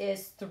this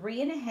is 3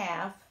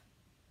 1/2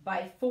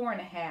 by 4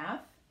 1/2.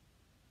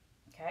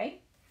 Okay.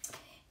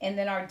 And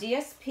then our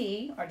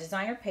DSP, our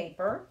designer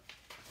paper.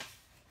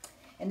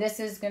 And this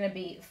is going to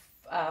be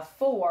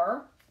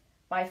 4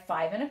 by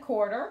 5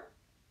 1/4.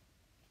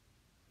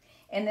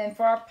 And then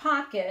for our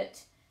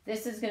pocket,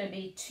 this is going to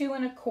be 2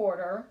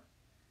 1/4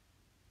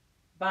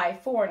 by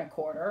 4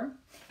 1/4.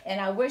 And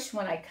I wish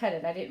when I cut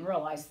it, I didn't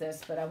realize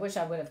this, but I wish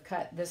I would have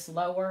cut this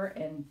lower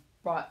and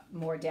brought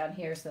more down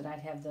here so that I'd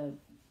have the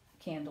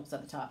candles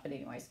at the top. But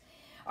anyways,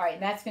 all right,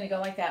 and that's going to go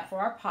like that for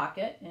our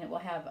pocket, and it will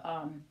have,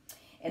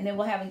 and then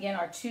we'll have again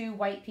our 2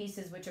 white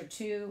pieces, which are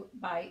 2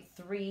 by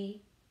 3,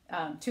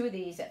 2 of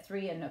these at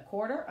 3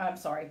 1/4. I'm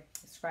sorry,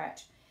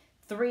 scratch,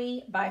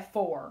 3 by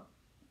 4.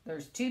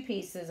 There's 2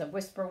 pieces of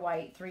Whisper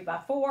White, 3 by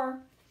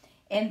 4,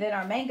 and then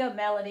our Mango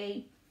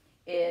Melody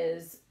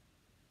is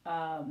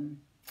 4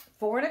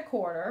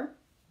 1/4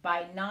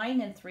 by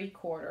 9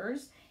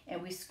 3/4,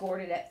 and we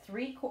scored it at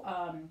 3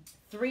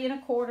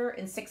 1/4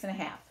 and 6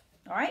 1/2.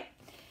 All right,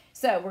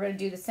 so we're going to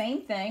do the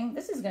same thing.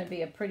 This is going to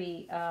be a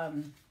pretty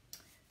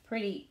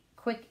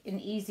quick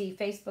and easy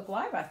Facebook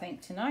Live, I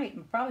think, tonight.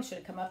 We probably should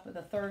have come up with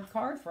a third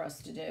card for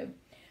us to do.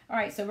 All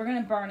right, so we're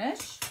going to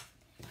burnish.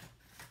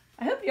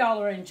 I hope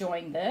y'all are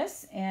enjoying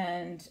this,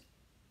 and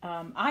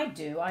I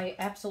do. I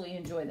absolutely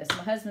enjoy this.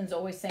 My husband's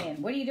always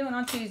saying, what are you doing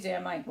on Tuesday?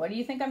 I'm like, what do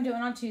you think I'm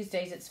doing on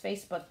Tuesdays? It's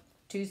Facebook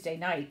Tuesday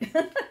night.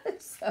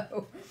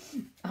 So,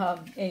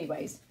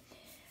 anyways.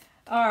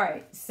 All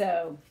right,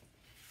 so,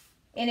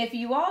 and if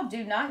you all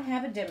do not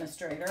have a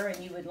demonstrator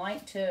and you would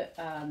like to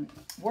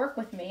work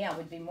with me, I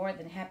would be more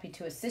than happy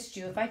to assist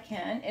you if I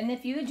can. And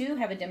if you do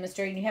have a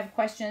demonstrator and you have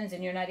questions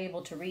and you're not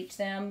able to reach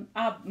them,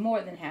 I'm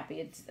more than happy.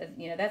 It's,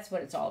 you know, that's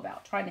what it's all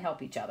about, trying to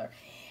help each other.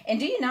 And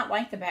do you not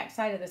like the back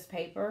side of this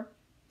paper?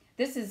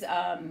 This is,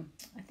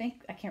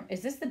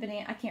 is this the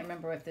banana? I can't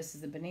remember if this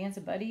is the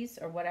Bonanza Buddies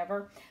or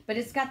whatever. But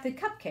it's got the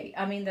cupcake,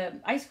 the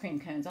ice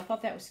cream cones. I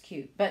thought that was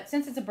cute. But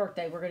since it's a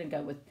birthday, we're going to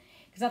go with,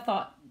 because I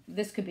thought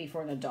this could be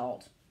for an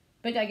adult.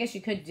 But I guess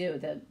you could do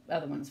the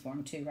other ones for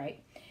them too,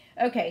 right?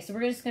 Okay, so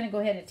we're just going to go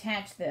ahead and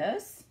attach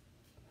this.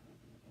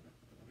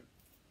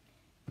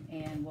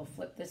 And we'll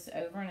flip this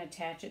over and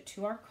attach it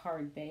to our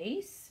card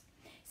base.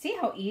 See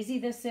how easy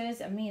this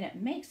is? I mean, it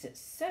makes it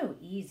so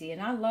easy.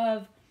 And I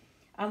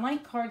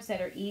like cards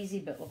that are easy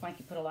but look like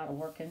you put a lot of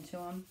work into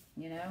them,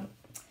 you know?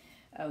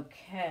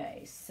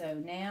 Okay, so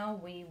now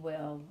we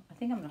will, I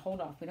think I'm going to hold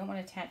off. We don't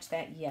want to attach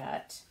that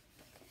yet.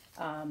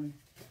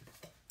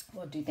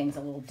 We'll do things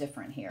a little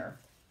different here.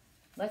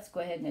 Let's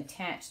go ahead and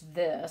attach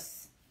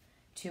this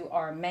to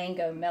our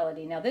Mango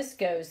Melody. Now this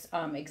goes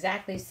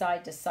exactly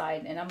side to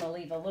side, and I'm going to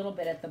leave a little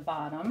bit at the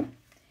bottom.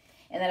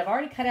 And then I've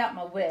already cut out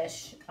my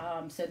wish,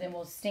 so then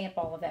we'll stamp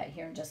all of that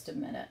here in just a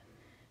minute.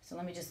 So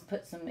let me just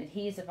put some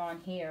adhesive on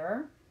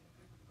here.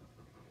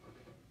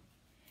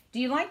 Do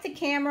you like the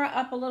camera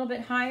up a little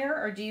bit higher,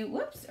 or do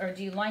you, or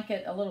do you like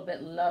it a little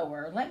bit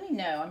lower? Let me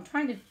know. I'm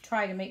trying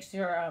to make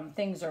sure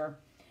things are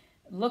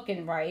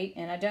looking right,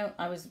 and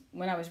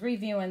when I was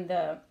reviewing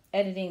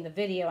editing the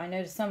video, I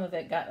noticed some of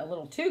it got a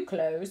little too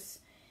close,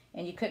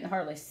 and you couldn't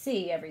hardly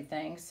see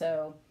everything.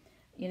 So,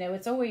 you know,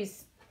 it's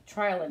always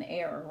trial and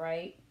error,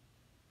 right?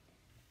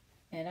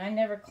 And I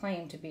never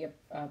claim to be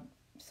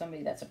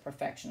somebody that's a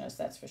perfectionist,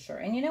 that's for sure.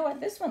 And you know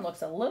what? This one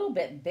looks a little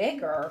bit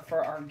bigger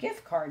for our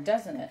gift card,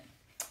 doesn't it?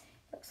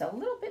 Looks a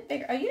little bit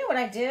bigger. Oh, you know what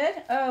I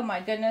did? Oh my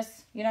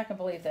goodness. You're not going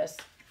to believe this.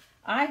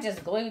 I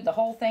just glued the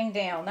whole thing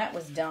down. That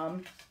was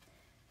dumb.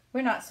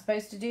 We're not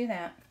supposed to do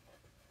that.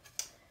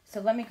 So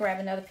let me grab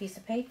another piece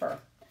of paper.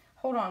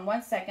 Hold on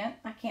one second.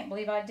 I can't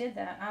believe I did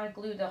that. I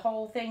glued the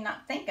whole thing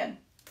not thinking.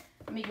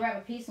 Let me grab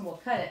a piece and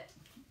we'll cut it.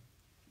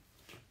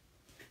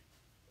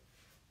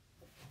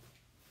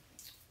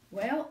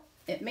 Well,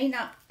 it may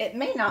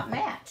not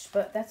match,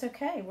 but that's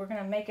okay. We're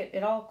going to make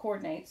it all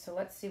coordinates. So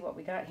let's see what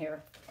we got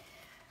here.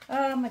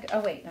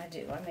 Oh wait, I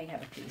do. I may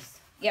have a piece.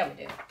 Yeah,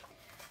 we do.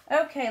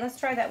 Okay, let's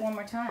try that one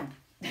more time.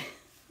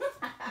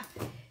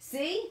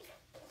 See?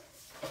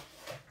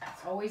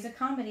 It's always a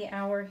comedy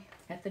hour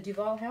at the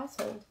Duval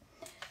household.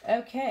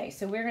 Okay,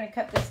 so we're going to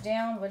cut this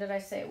down. What did I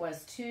say it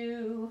was?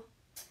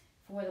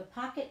 For the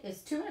pocket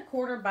is 2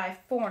 1/4 by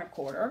 4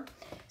 1/4.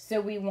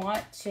 So we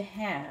want to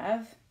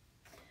have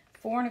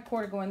 4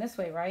 1/4 going this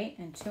way, right?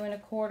 And 2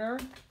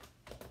 1/4.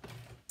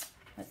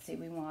 Let's see,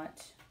 we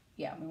want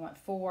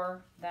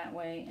 4 that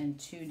way and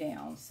 2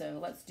 down. So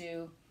let's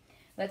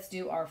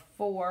do our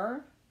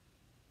 4.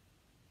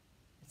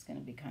 It's going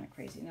to be kind of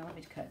crazy. Now let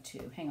me cut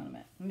 2. Hang on a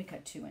minute. Let me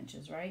cut 2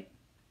 inches, right?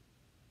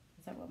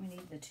 Is that what we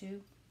need, the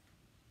 2?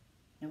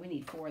 No, we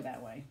need 4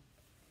 that way.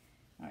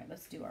 All right,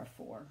 let's do our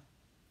 4.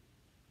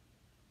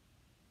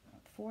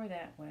 4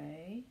 that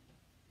way.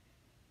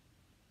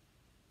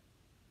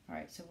 All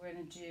right, so we're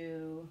going to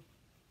do,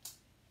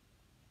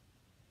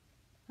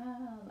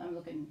 I'm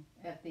looking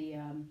at the,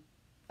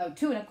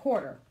 2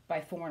 1/4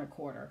 by 4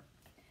 1/4.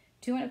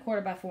 2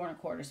 1/4 by 4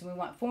 1/4. So we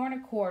want 4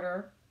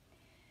 1/4.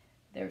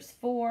 There's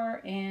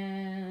 4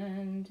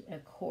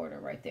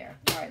 1/4 right there.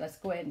 All right, let's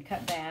go ahead and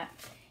cut that.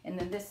 And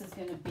then this is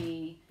going to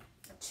be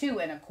 2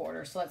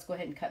 1/4. So let's go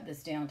ahead and cut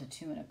this down to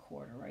 2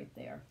 1/4 right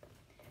there.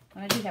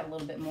 And I do have a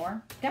little bit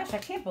more. Gosh, I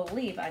can't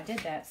believe I did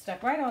that.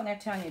 Stuck right on there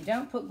telling you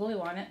don't put glue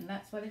on it, and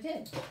that's what I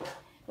did.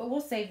 But we'll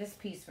save this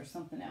piece for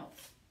something else.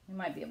 We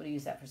might be able to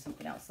use that for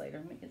something else later.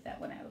 Let me get that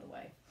one out of the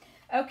way.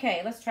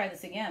 Okay, let's try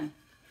this again.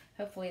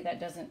 Hopefully that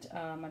doesn't,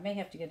 I may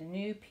have to get a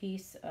new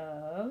piece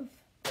of,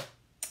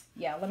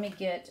 yeah, let me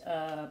get,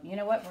 you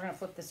know what? We're going to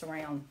flip this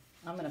around.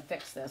 I'm going to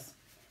fix this.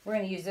 We're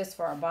going to use this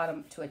for our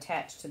bottom to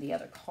attach to the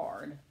other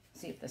card.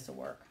 See if this will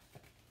work.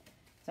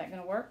 Is that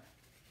going to work?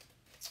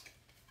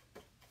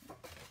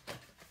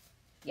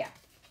 Yeah,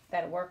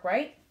 that'll work,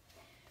 right?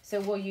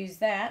 So we'll use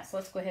that. So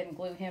let's go ahead and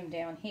glue him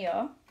down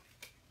here.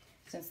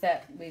 Since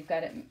that we've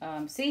got it,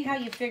 see how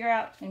you figure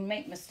out and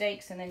make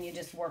mistakes and then you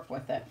just work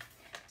with it.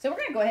 So we're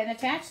going to go ahead and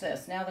attach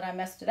this now that I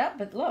messed it up.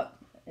 But look,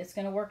 it's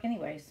going to work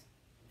anyways.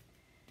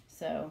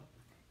 So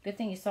good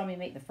thing you saw me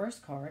make the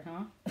first card,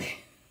 huh?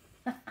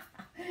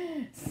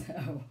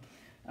 So,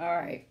 all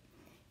right,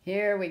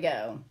 here we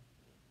go.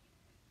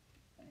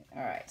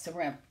 All right, so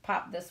we're going to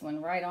pop this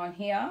one right on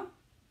here.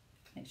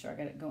 Make sure I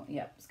got it going.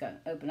 Yep, it's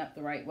got to open up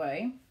the right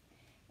way.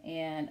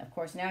 And, of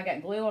course, now I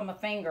got glue on my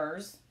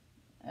fingers.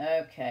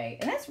 Okay.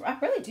 And I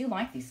really do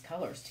like these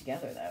colors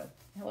together, though.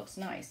 It looks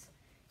nice.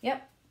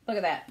 Yep, look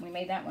at that. We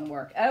made that one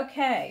work.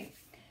 Okay.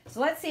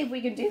 So let's see if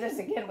we can do this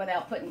again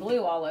without putting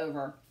glue all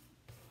over.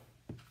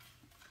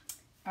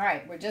 All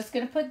right, we're just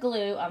going to put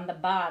glue on the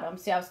bottom.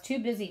 See, I was too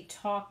busy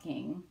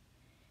talking,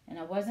 and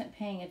I wasn't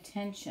paying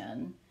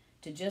attention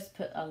to just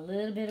put a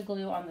little bit of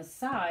glue on the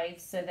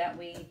sides so that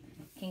we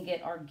can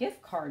get our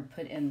gift card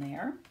put in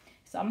there.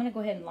 So I'm going to go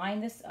ahead and line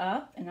this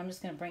up, and I'm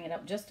just going to bring it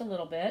up just a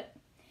little bit,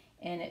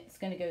 and it's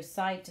going to go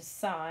side to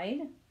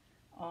side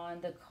on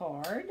the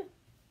card,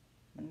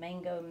 the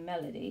Mango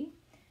Melody.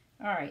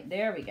 All right,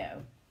 there we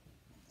go.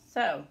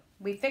 So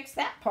we fixed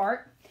that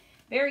part.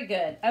 Very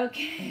good.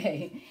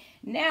 Okay,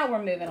 now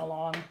we're moving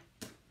along.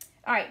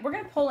 All right, we're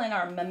going to pull in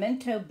our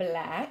Memento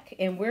Black,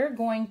 and we're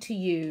going to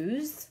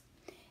use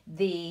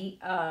the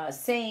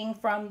saying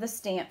from the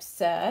stamp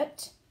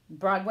set,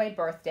 Broadway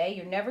Birthday.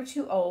 You're never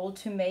too old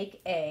to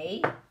make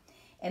a,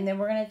 and then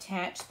we're going to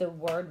attach the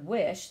word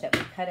wish that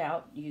we cut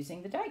out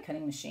using the die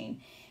cutting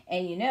machine.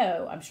 And you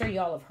know, I'm sure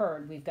y'all have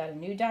heard, we've got a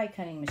new die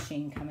cutting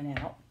machine coming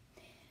out.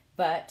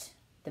 But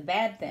the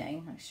bad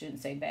thing, I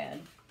shouldn't say bad,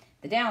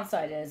 the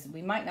downside is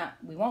we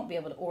won't be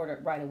able to order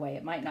it right away.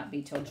 It might not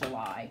be till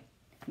July,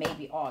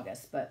 maybe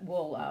August, but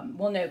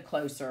we'll know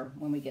closer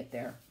when we get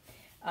there.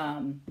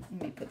 Let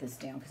me put this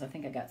down because I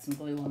think I got some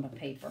glue on the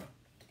paper.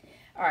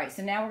 All right,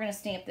 so now we're going to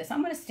stamp this.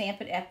 I'm going to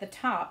stamp it at the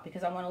top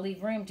because I want to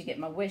leave room to get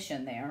my wish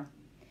in there.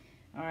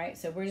 All right,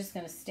 so we're just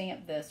going to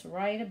stamp this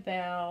right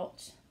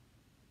about,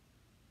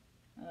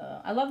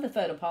 I love the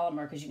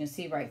photopolymer because you can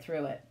see right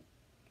through it.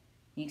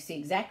 You can see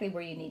exactly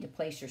where you need to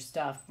place your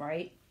stuff,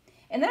 right?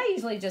 And then I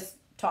usually just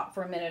talk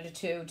for a minute or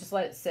two, just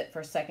let it sit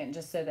for a second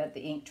just so that the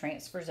ink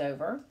transfers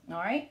over, all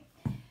right?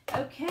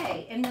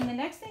 Okay, and then the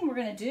next thing we're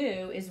going to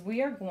do is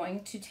we are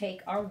going to take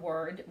our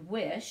word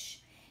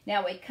wish.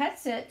 Now it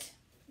cuts it,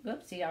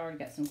 oops, see I already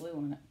got some glue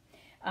on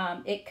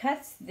it. It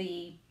cuts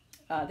the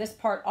this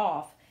part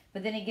off,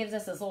 but then it gives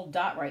us this little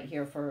dot right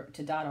here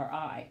to dot our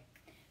I.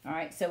 All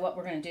right, so what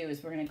we're going to do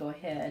is we're going to go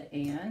ahead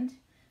and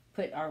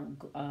put our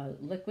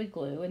liquid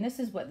glue, and this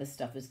is what this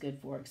stuff is good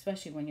for,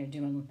 especially when you're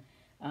doing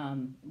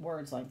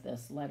words like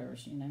this,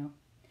 letters, you know.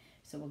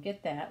 So we'll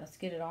get that. Let's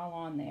get it all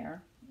on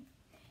there.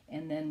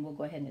 And then we'll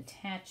go ahead and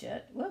attach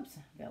it. Whoops,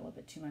 I got a little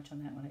bit too much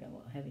on that one. I got a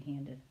little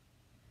heavy-handed.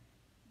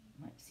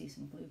 Might see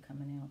some glue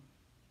coming out.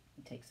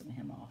 I'll take some of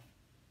him off.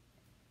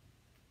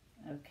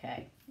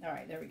 Okay. All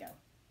right, there we go.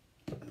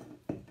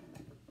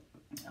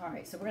 All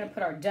right, so we're going to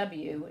put our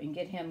W and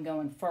get him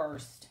going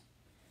first.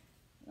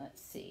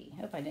 Let's see.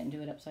 Hope I didn't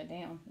do it upside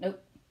down.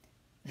 Nope.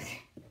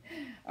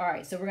 All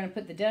right, so we're going to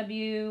put the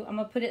W. I'm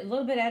going to put it a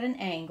little bit at an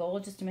angle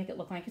just to make it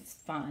look like it's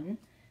fun.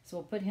 So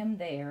we'll put him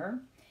there.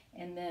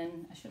 And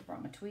then, I should have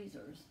brought my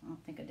tweezers. I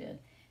don't think I did.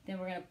 Then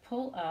we're going to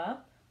pull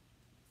up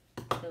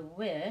the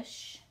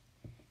wish.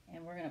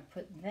 And we're going to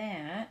put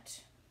that,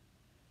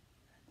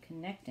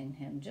 connecting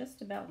him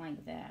just about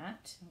like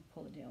that. I'll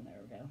pull it down.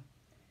 There we go.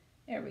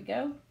 There we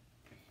go.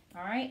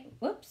 All right.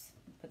 Whoops.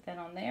 Put that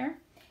on there.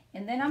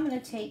 And then I'm going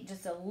to take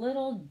just a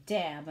little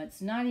dab.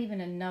 It's not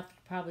even enough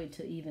probably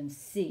to even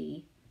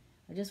see.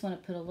 I just want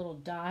to put a little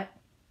dot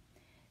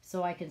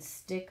so I can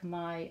stick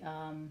my,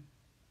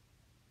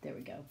 there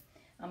we go.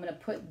 I'm going to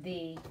put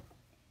the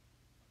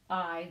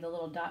eye, the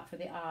little dot for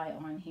the eye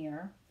on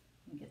here.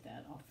 Let me get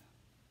that off.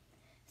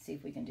 See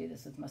if we can do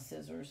this with my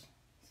scissors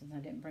since I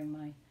didn't bring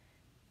my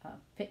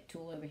pick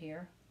tool over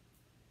here.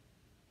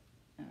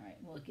 All right,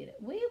 we'll get it.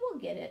 We will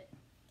get it.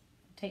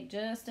 Take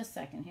just a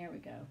second. Here we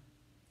go.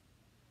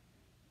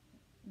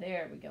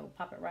 There we go.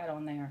 Pop it right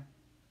on there.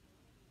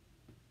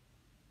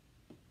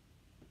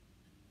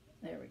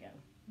 There we go.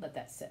 Let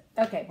that sit.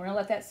 Okay, we're going to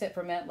let that sit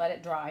for a minute, let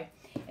it dry.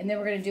 And then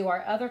we're going to do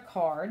our other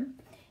card.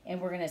 And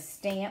we're going to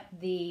stamp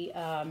the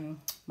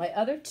my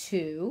other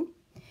two,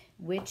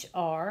 which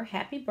are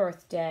Happy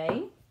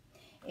Birthday.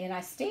 And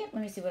I stamped,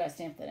 let me see what I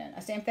stamped that in.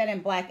 I stamped that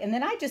in black. And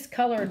then I just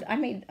colored, I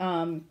made,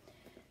 what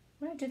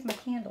did I do with my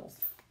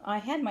candles? I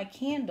had my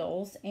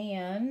candles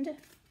and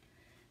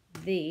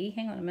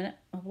hang on a minute,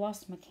 I've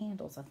lost my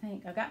candles, I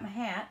think. I got my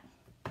hat,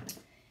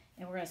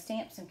 and we're going to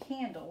stamp some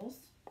candles.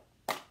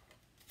 I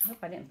hope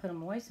I didn't put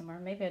them away somewhere.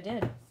 Maybe I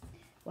did.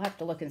 We'll have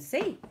to look and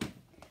see.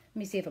 Let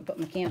me see if I put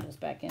my candles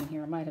back in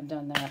here. I might have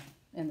done that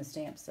in the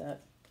stamp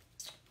set.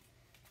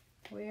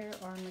 Where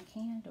are my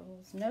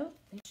candles? Nope,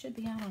 they should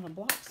be out on a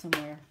block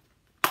somewhere.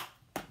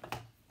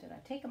 Did I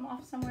take them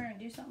off somewhere and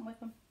do something with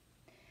them?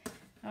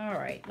 All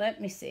right,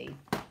 let me see.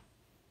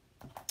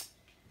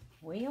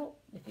 Well,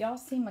 if y'all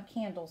see my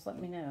candles, let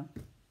me know.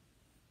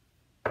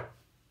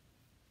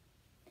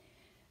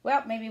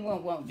 Well, maybe we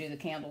won't do the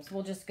candles.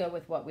 We'll just go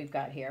with what we've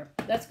got here.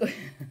 Let's go.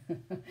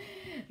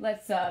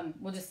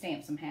 We'll just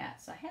stamp some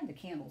hats. I had the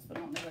candles, but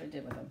I don't know what I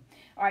did with them.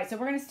 All right, so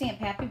we're going to stamp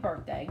Happy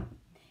Birthday.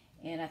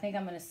 And I think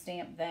I'm going to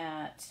stamp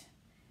that.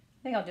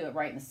 I think I'll do it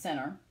right in the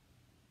center.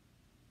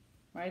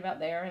 Right about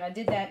there. And I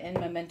did that in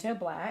Memento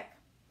Black.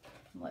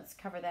 Let's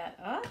cover that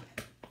up.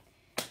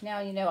 Now,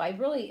 you know, I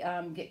really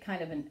get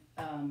kind of an,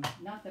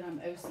 not that I'm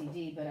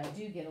OCD, but I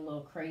do get a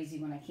little crazy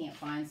when I can't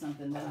find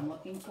something that I'm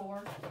looking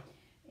for.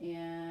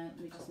 And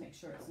let me just make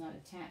sure it's not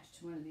attached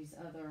to one of these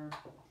other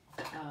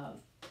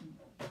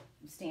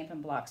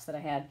Stampin' blocks that I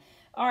had.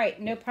 All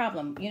right, no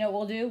problem. You know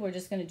what we'll do? We're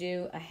just going to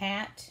do a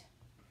hat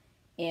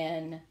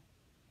in,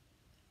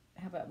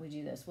 how about we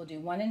do this? We'll do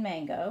one in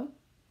Mango,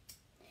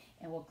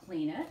 and we'll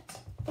clean it.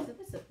 So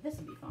this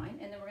will be fine.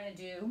 And then we're going to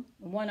do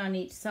one on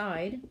each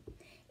side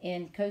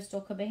in Coastal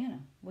Cabana.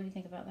 What do you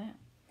think about that?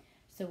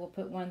 So we'll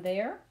put one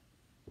there.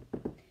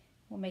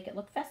 We'll make it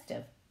look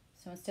festive.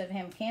 So instead of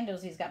having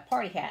candles, he's got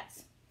party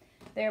hats.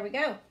 There we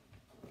go.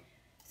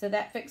 So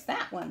that fixed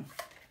that one.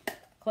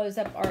 close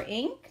up our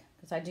ink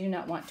because I do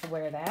not want to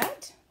wear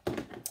that.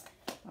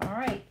 All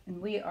right,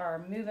 and we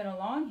are moving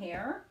along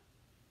here.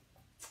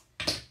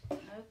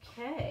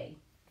 Okay.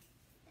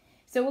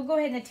 So we'll go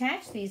ahead and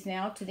attach these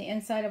now to the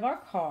inside of our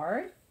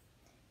card.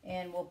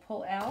 And we'll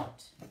pull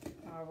out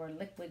our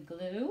liquid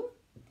glue.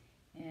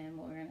 And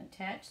we're going to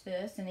attach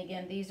this. And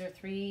again, these are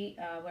 3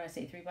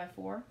 by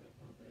 4?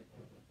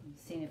 I'm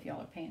seeing if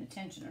y'all are paying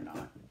attention or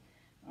not.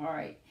 All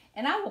right.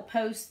 And I will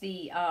post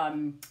the,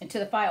 into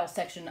the file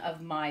section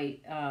of my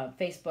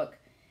Facebook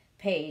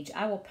page,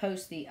 I will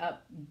post the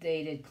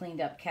updated, cleaned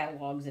up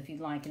catalogs if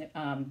you'd like,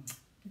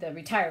 the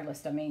retired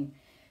list, I mean.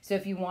 So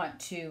if you want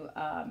to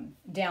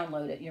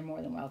download it, you're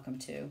more than welcome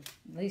to.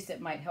 At least it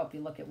might help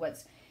you look at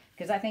what's,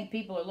 because I think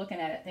people are looking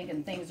at it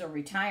thinking things are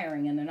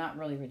retiring and they're not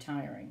really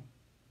retiring.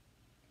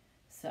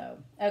 So,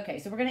 okay,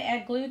 so we're going to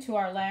add glue to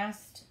our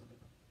last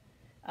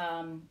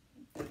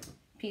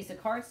piece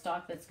of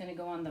cardstock that's going to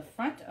go on the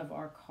front of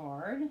our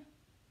card.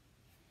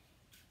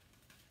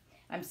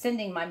 I'm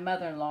sending my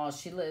mother-in-law,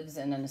 she lives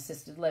in an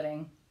assisted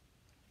living.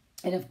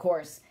 And of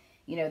course,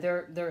 you know,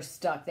 they're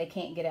stuck. They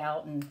can't get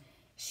out, and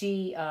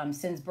she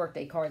sends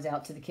birthday cards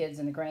out to the kids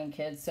and the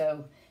grandkids.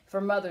 So for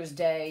Mother's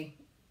Day,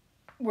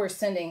 I'm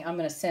going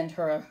to send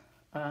her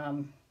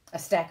a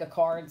stack of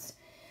cards,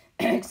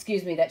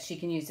 excuse me, that she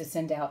can use to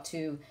send out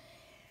to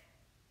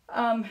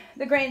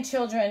the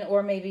grandchildren,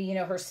 or maybe, you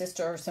know, her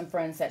sister or some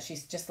friends that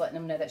she's just letting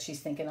them know that she's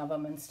thinking of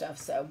them and stuff.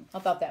 So I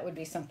thought that would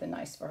be something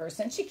nice for her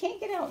since she can't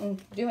get out and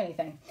do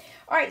anything.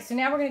 All right, so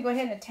now we're going to go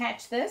ahead and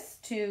attach this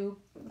to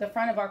the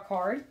front of our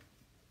card,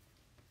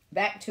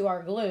 back to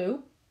our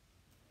glue.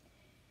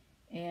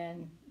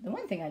 And the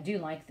one thing I do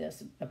like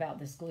about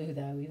this glue,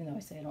 though, even though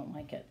I say I don't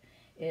like it,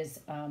 is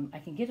I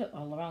can get it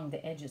all around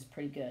the edges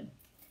pretty good.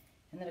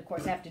 And then, of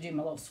course, I have to do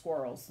my little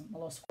squirrels, my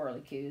little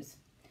squirrely cues.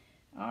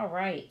 All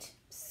right,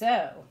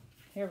 so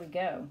here we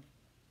go.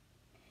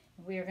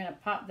 We are going to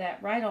pop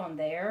that right on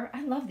there.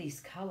 I love these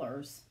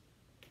colors.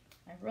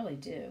 I really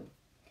do.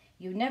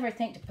 You'd never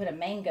think to put a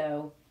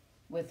mango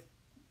with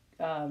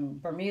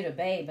Bermuda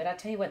Bay, but I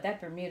tell you what,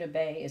 that Bermuda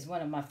Bay is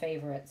one of my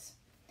favorites.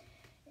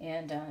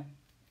 And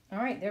all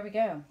right, there we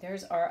go.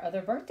 There's our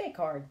other birthday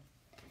card.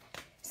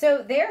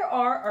 So there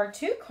are our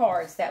 2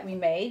 cards that we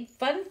made,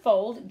 Fun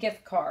Fold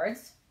gift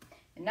cards.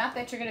 And not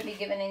that you're going to be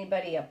giving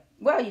anybody a,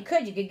 well, you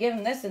could give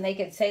them this and they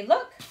could say,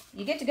 look,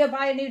 you get to go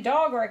buy a new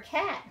dog or a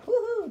cat.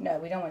 Woohoo! No,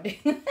 we don't want to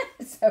do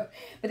that. So,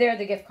 but there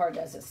the gift card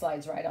does. It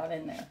slides right on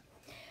in there.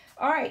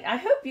 All right, I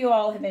hope you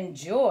all have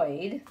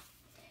enjoyed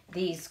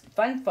these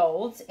Fun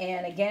Folds.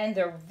 And again,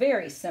 they're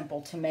very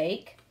simple to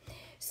make.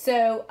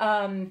 So,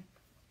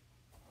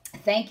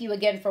 thank you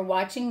again for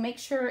watching. Make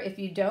sure, if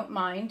you don't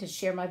mind, to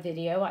share my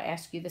video. I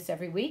ask you this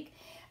every week.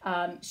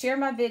 Share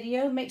my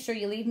video. Make sure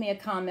you leave me a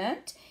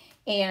comment.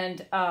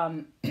 And,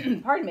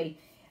 pardon me,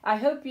 I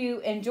hope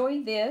you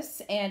enjoyed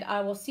this, and I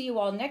will see you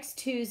all next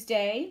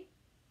Tuesday.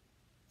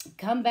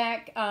 Come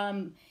back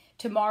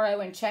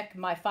tomorrow and check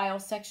my file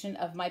section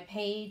of my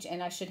page,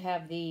 and I should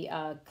have the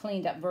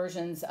cleaned up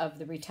versions of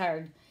the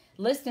retired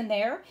list in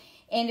there.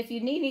 And if you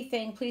need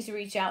anything, please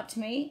reach out to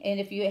me. And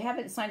if you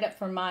haven't signed up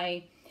for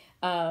my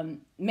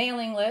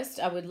mailing list,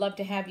 I would love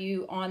to have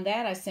you on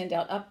that. I send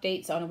out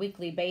updates on a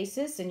weekly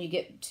basis, and you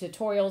get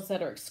tutorials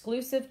that are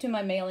exclusive to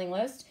my mailing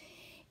list.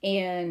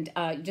 And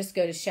just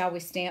go to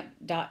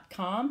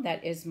shallwestamp.com.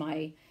 That is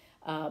my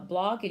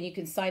blog, and you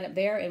can sign up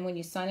there. And when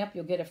you sign up,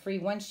 you'll get a free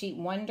one-sheet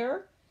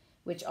wonder,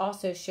 which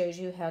also shows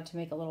you how to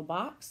make a little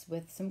box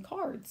with some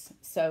cards.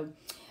 So,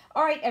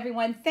 all right,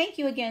 everyone, thank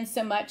you again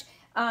so much.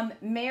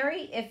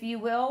 Mary, if you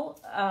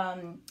will,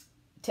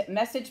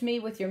 message me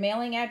with your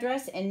mailing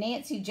address. And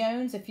Nancy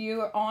Jones, if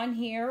you're on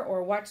here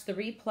or watch the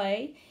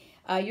replay,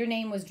 your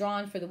name was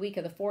drawn for the week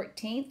of the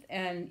 14th.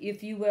 And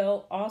if you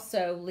will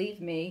also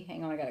leave me,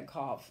 hang on, I got a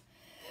cough.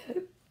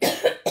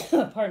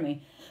 Pardon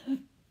me.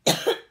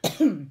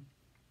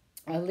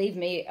 Leave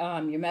me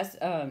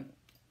your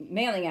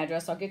mailing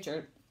address. I'll get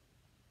a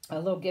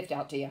little gift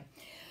out to you.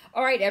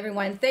 All right,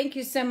 everyone. Thank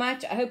you so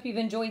much. I hope you've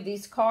enjoyed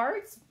these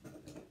cards.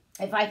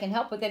 If I can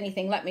help with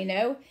anything, let me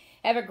know.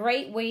 Have a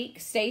great week.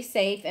 Stay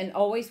safe, and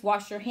always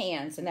wash your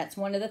hands. And that's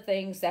one of the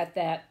things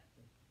that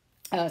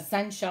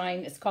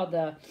sunshine, it's called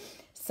the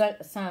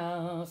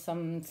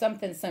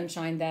something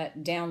sunshine,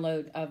 that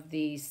download of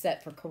the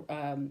set for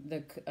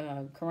the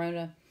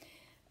Corona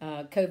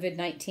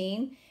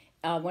COVID-19.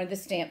 One of the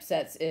stamp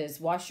sets is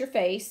wash your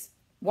face,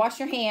 wash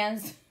your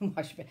hands,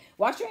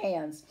 wash your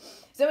hands.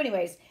 So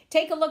anyways,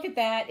 take a look at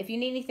that. If you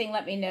need anything,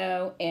 let me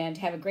know, and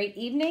have a great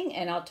evening,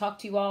 and I'll talk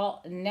to you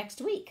all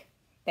next week.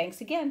 Thanks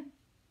again.